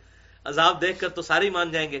جائیں گے، عذاب دیکھ کر تو سارے ہی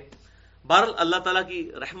مان جائیں گے. بہرحال اللہ تعالیٰ کی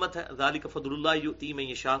رحمت ہے، ذالک فضل اللہ یؤتی من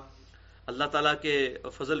یشاء، اللہ تعالیٰ کے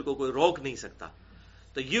فضل کو کوئی روک نہیں سکتا.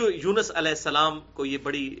 تو یونس علیہ السلام کو یہ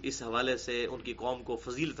بڑی اس حوالے سے ان کی قوم کو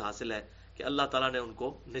فضیلت حاصل ہے کہ اللہ تعالیٰ نے ان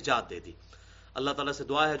کو نجات دے دی. اللہ تعالیٰ سے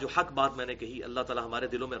دعا ہے جو حق بات میں نے کہی اللہ تعالیٰ ہمارے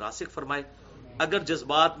دلوں میں راسخ فرمائے. اگر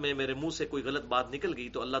جذبات میں میرے منہ سے کوئی غلط بات نکل گئی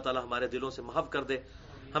تو اللہ تعالیٰ ہمارے دلوں سے محو کر دے.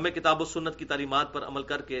 ہمیں کتاب و سنت کی تعلیمات پر عمل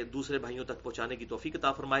کر کے دوسرے بھائیوں تک پہنچانے کی توفیق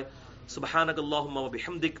عطا فرمائے. سبحانک اللہم و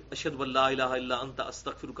بحمدک اشہد ان لا الہ الا انت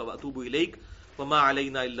استغفرک و اتوب الیک وما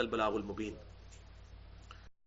علینا الا البلاغ المبین.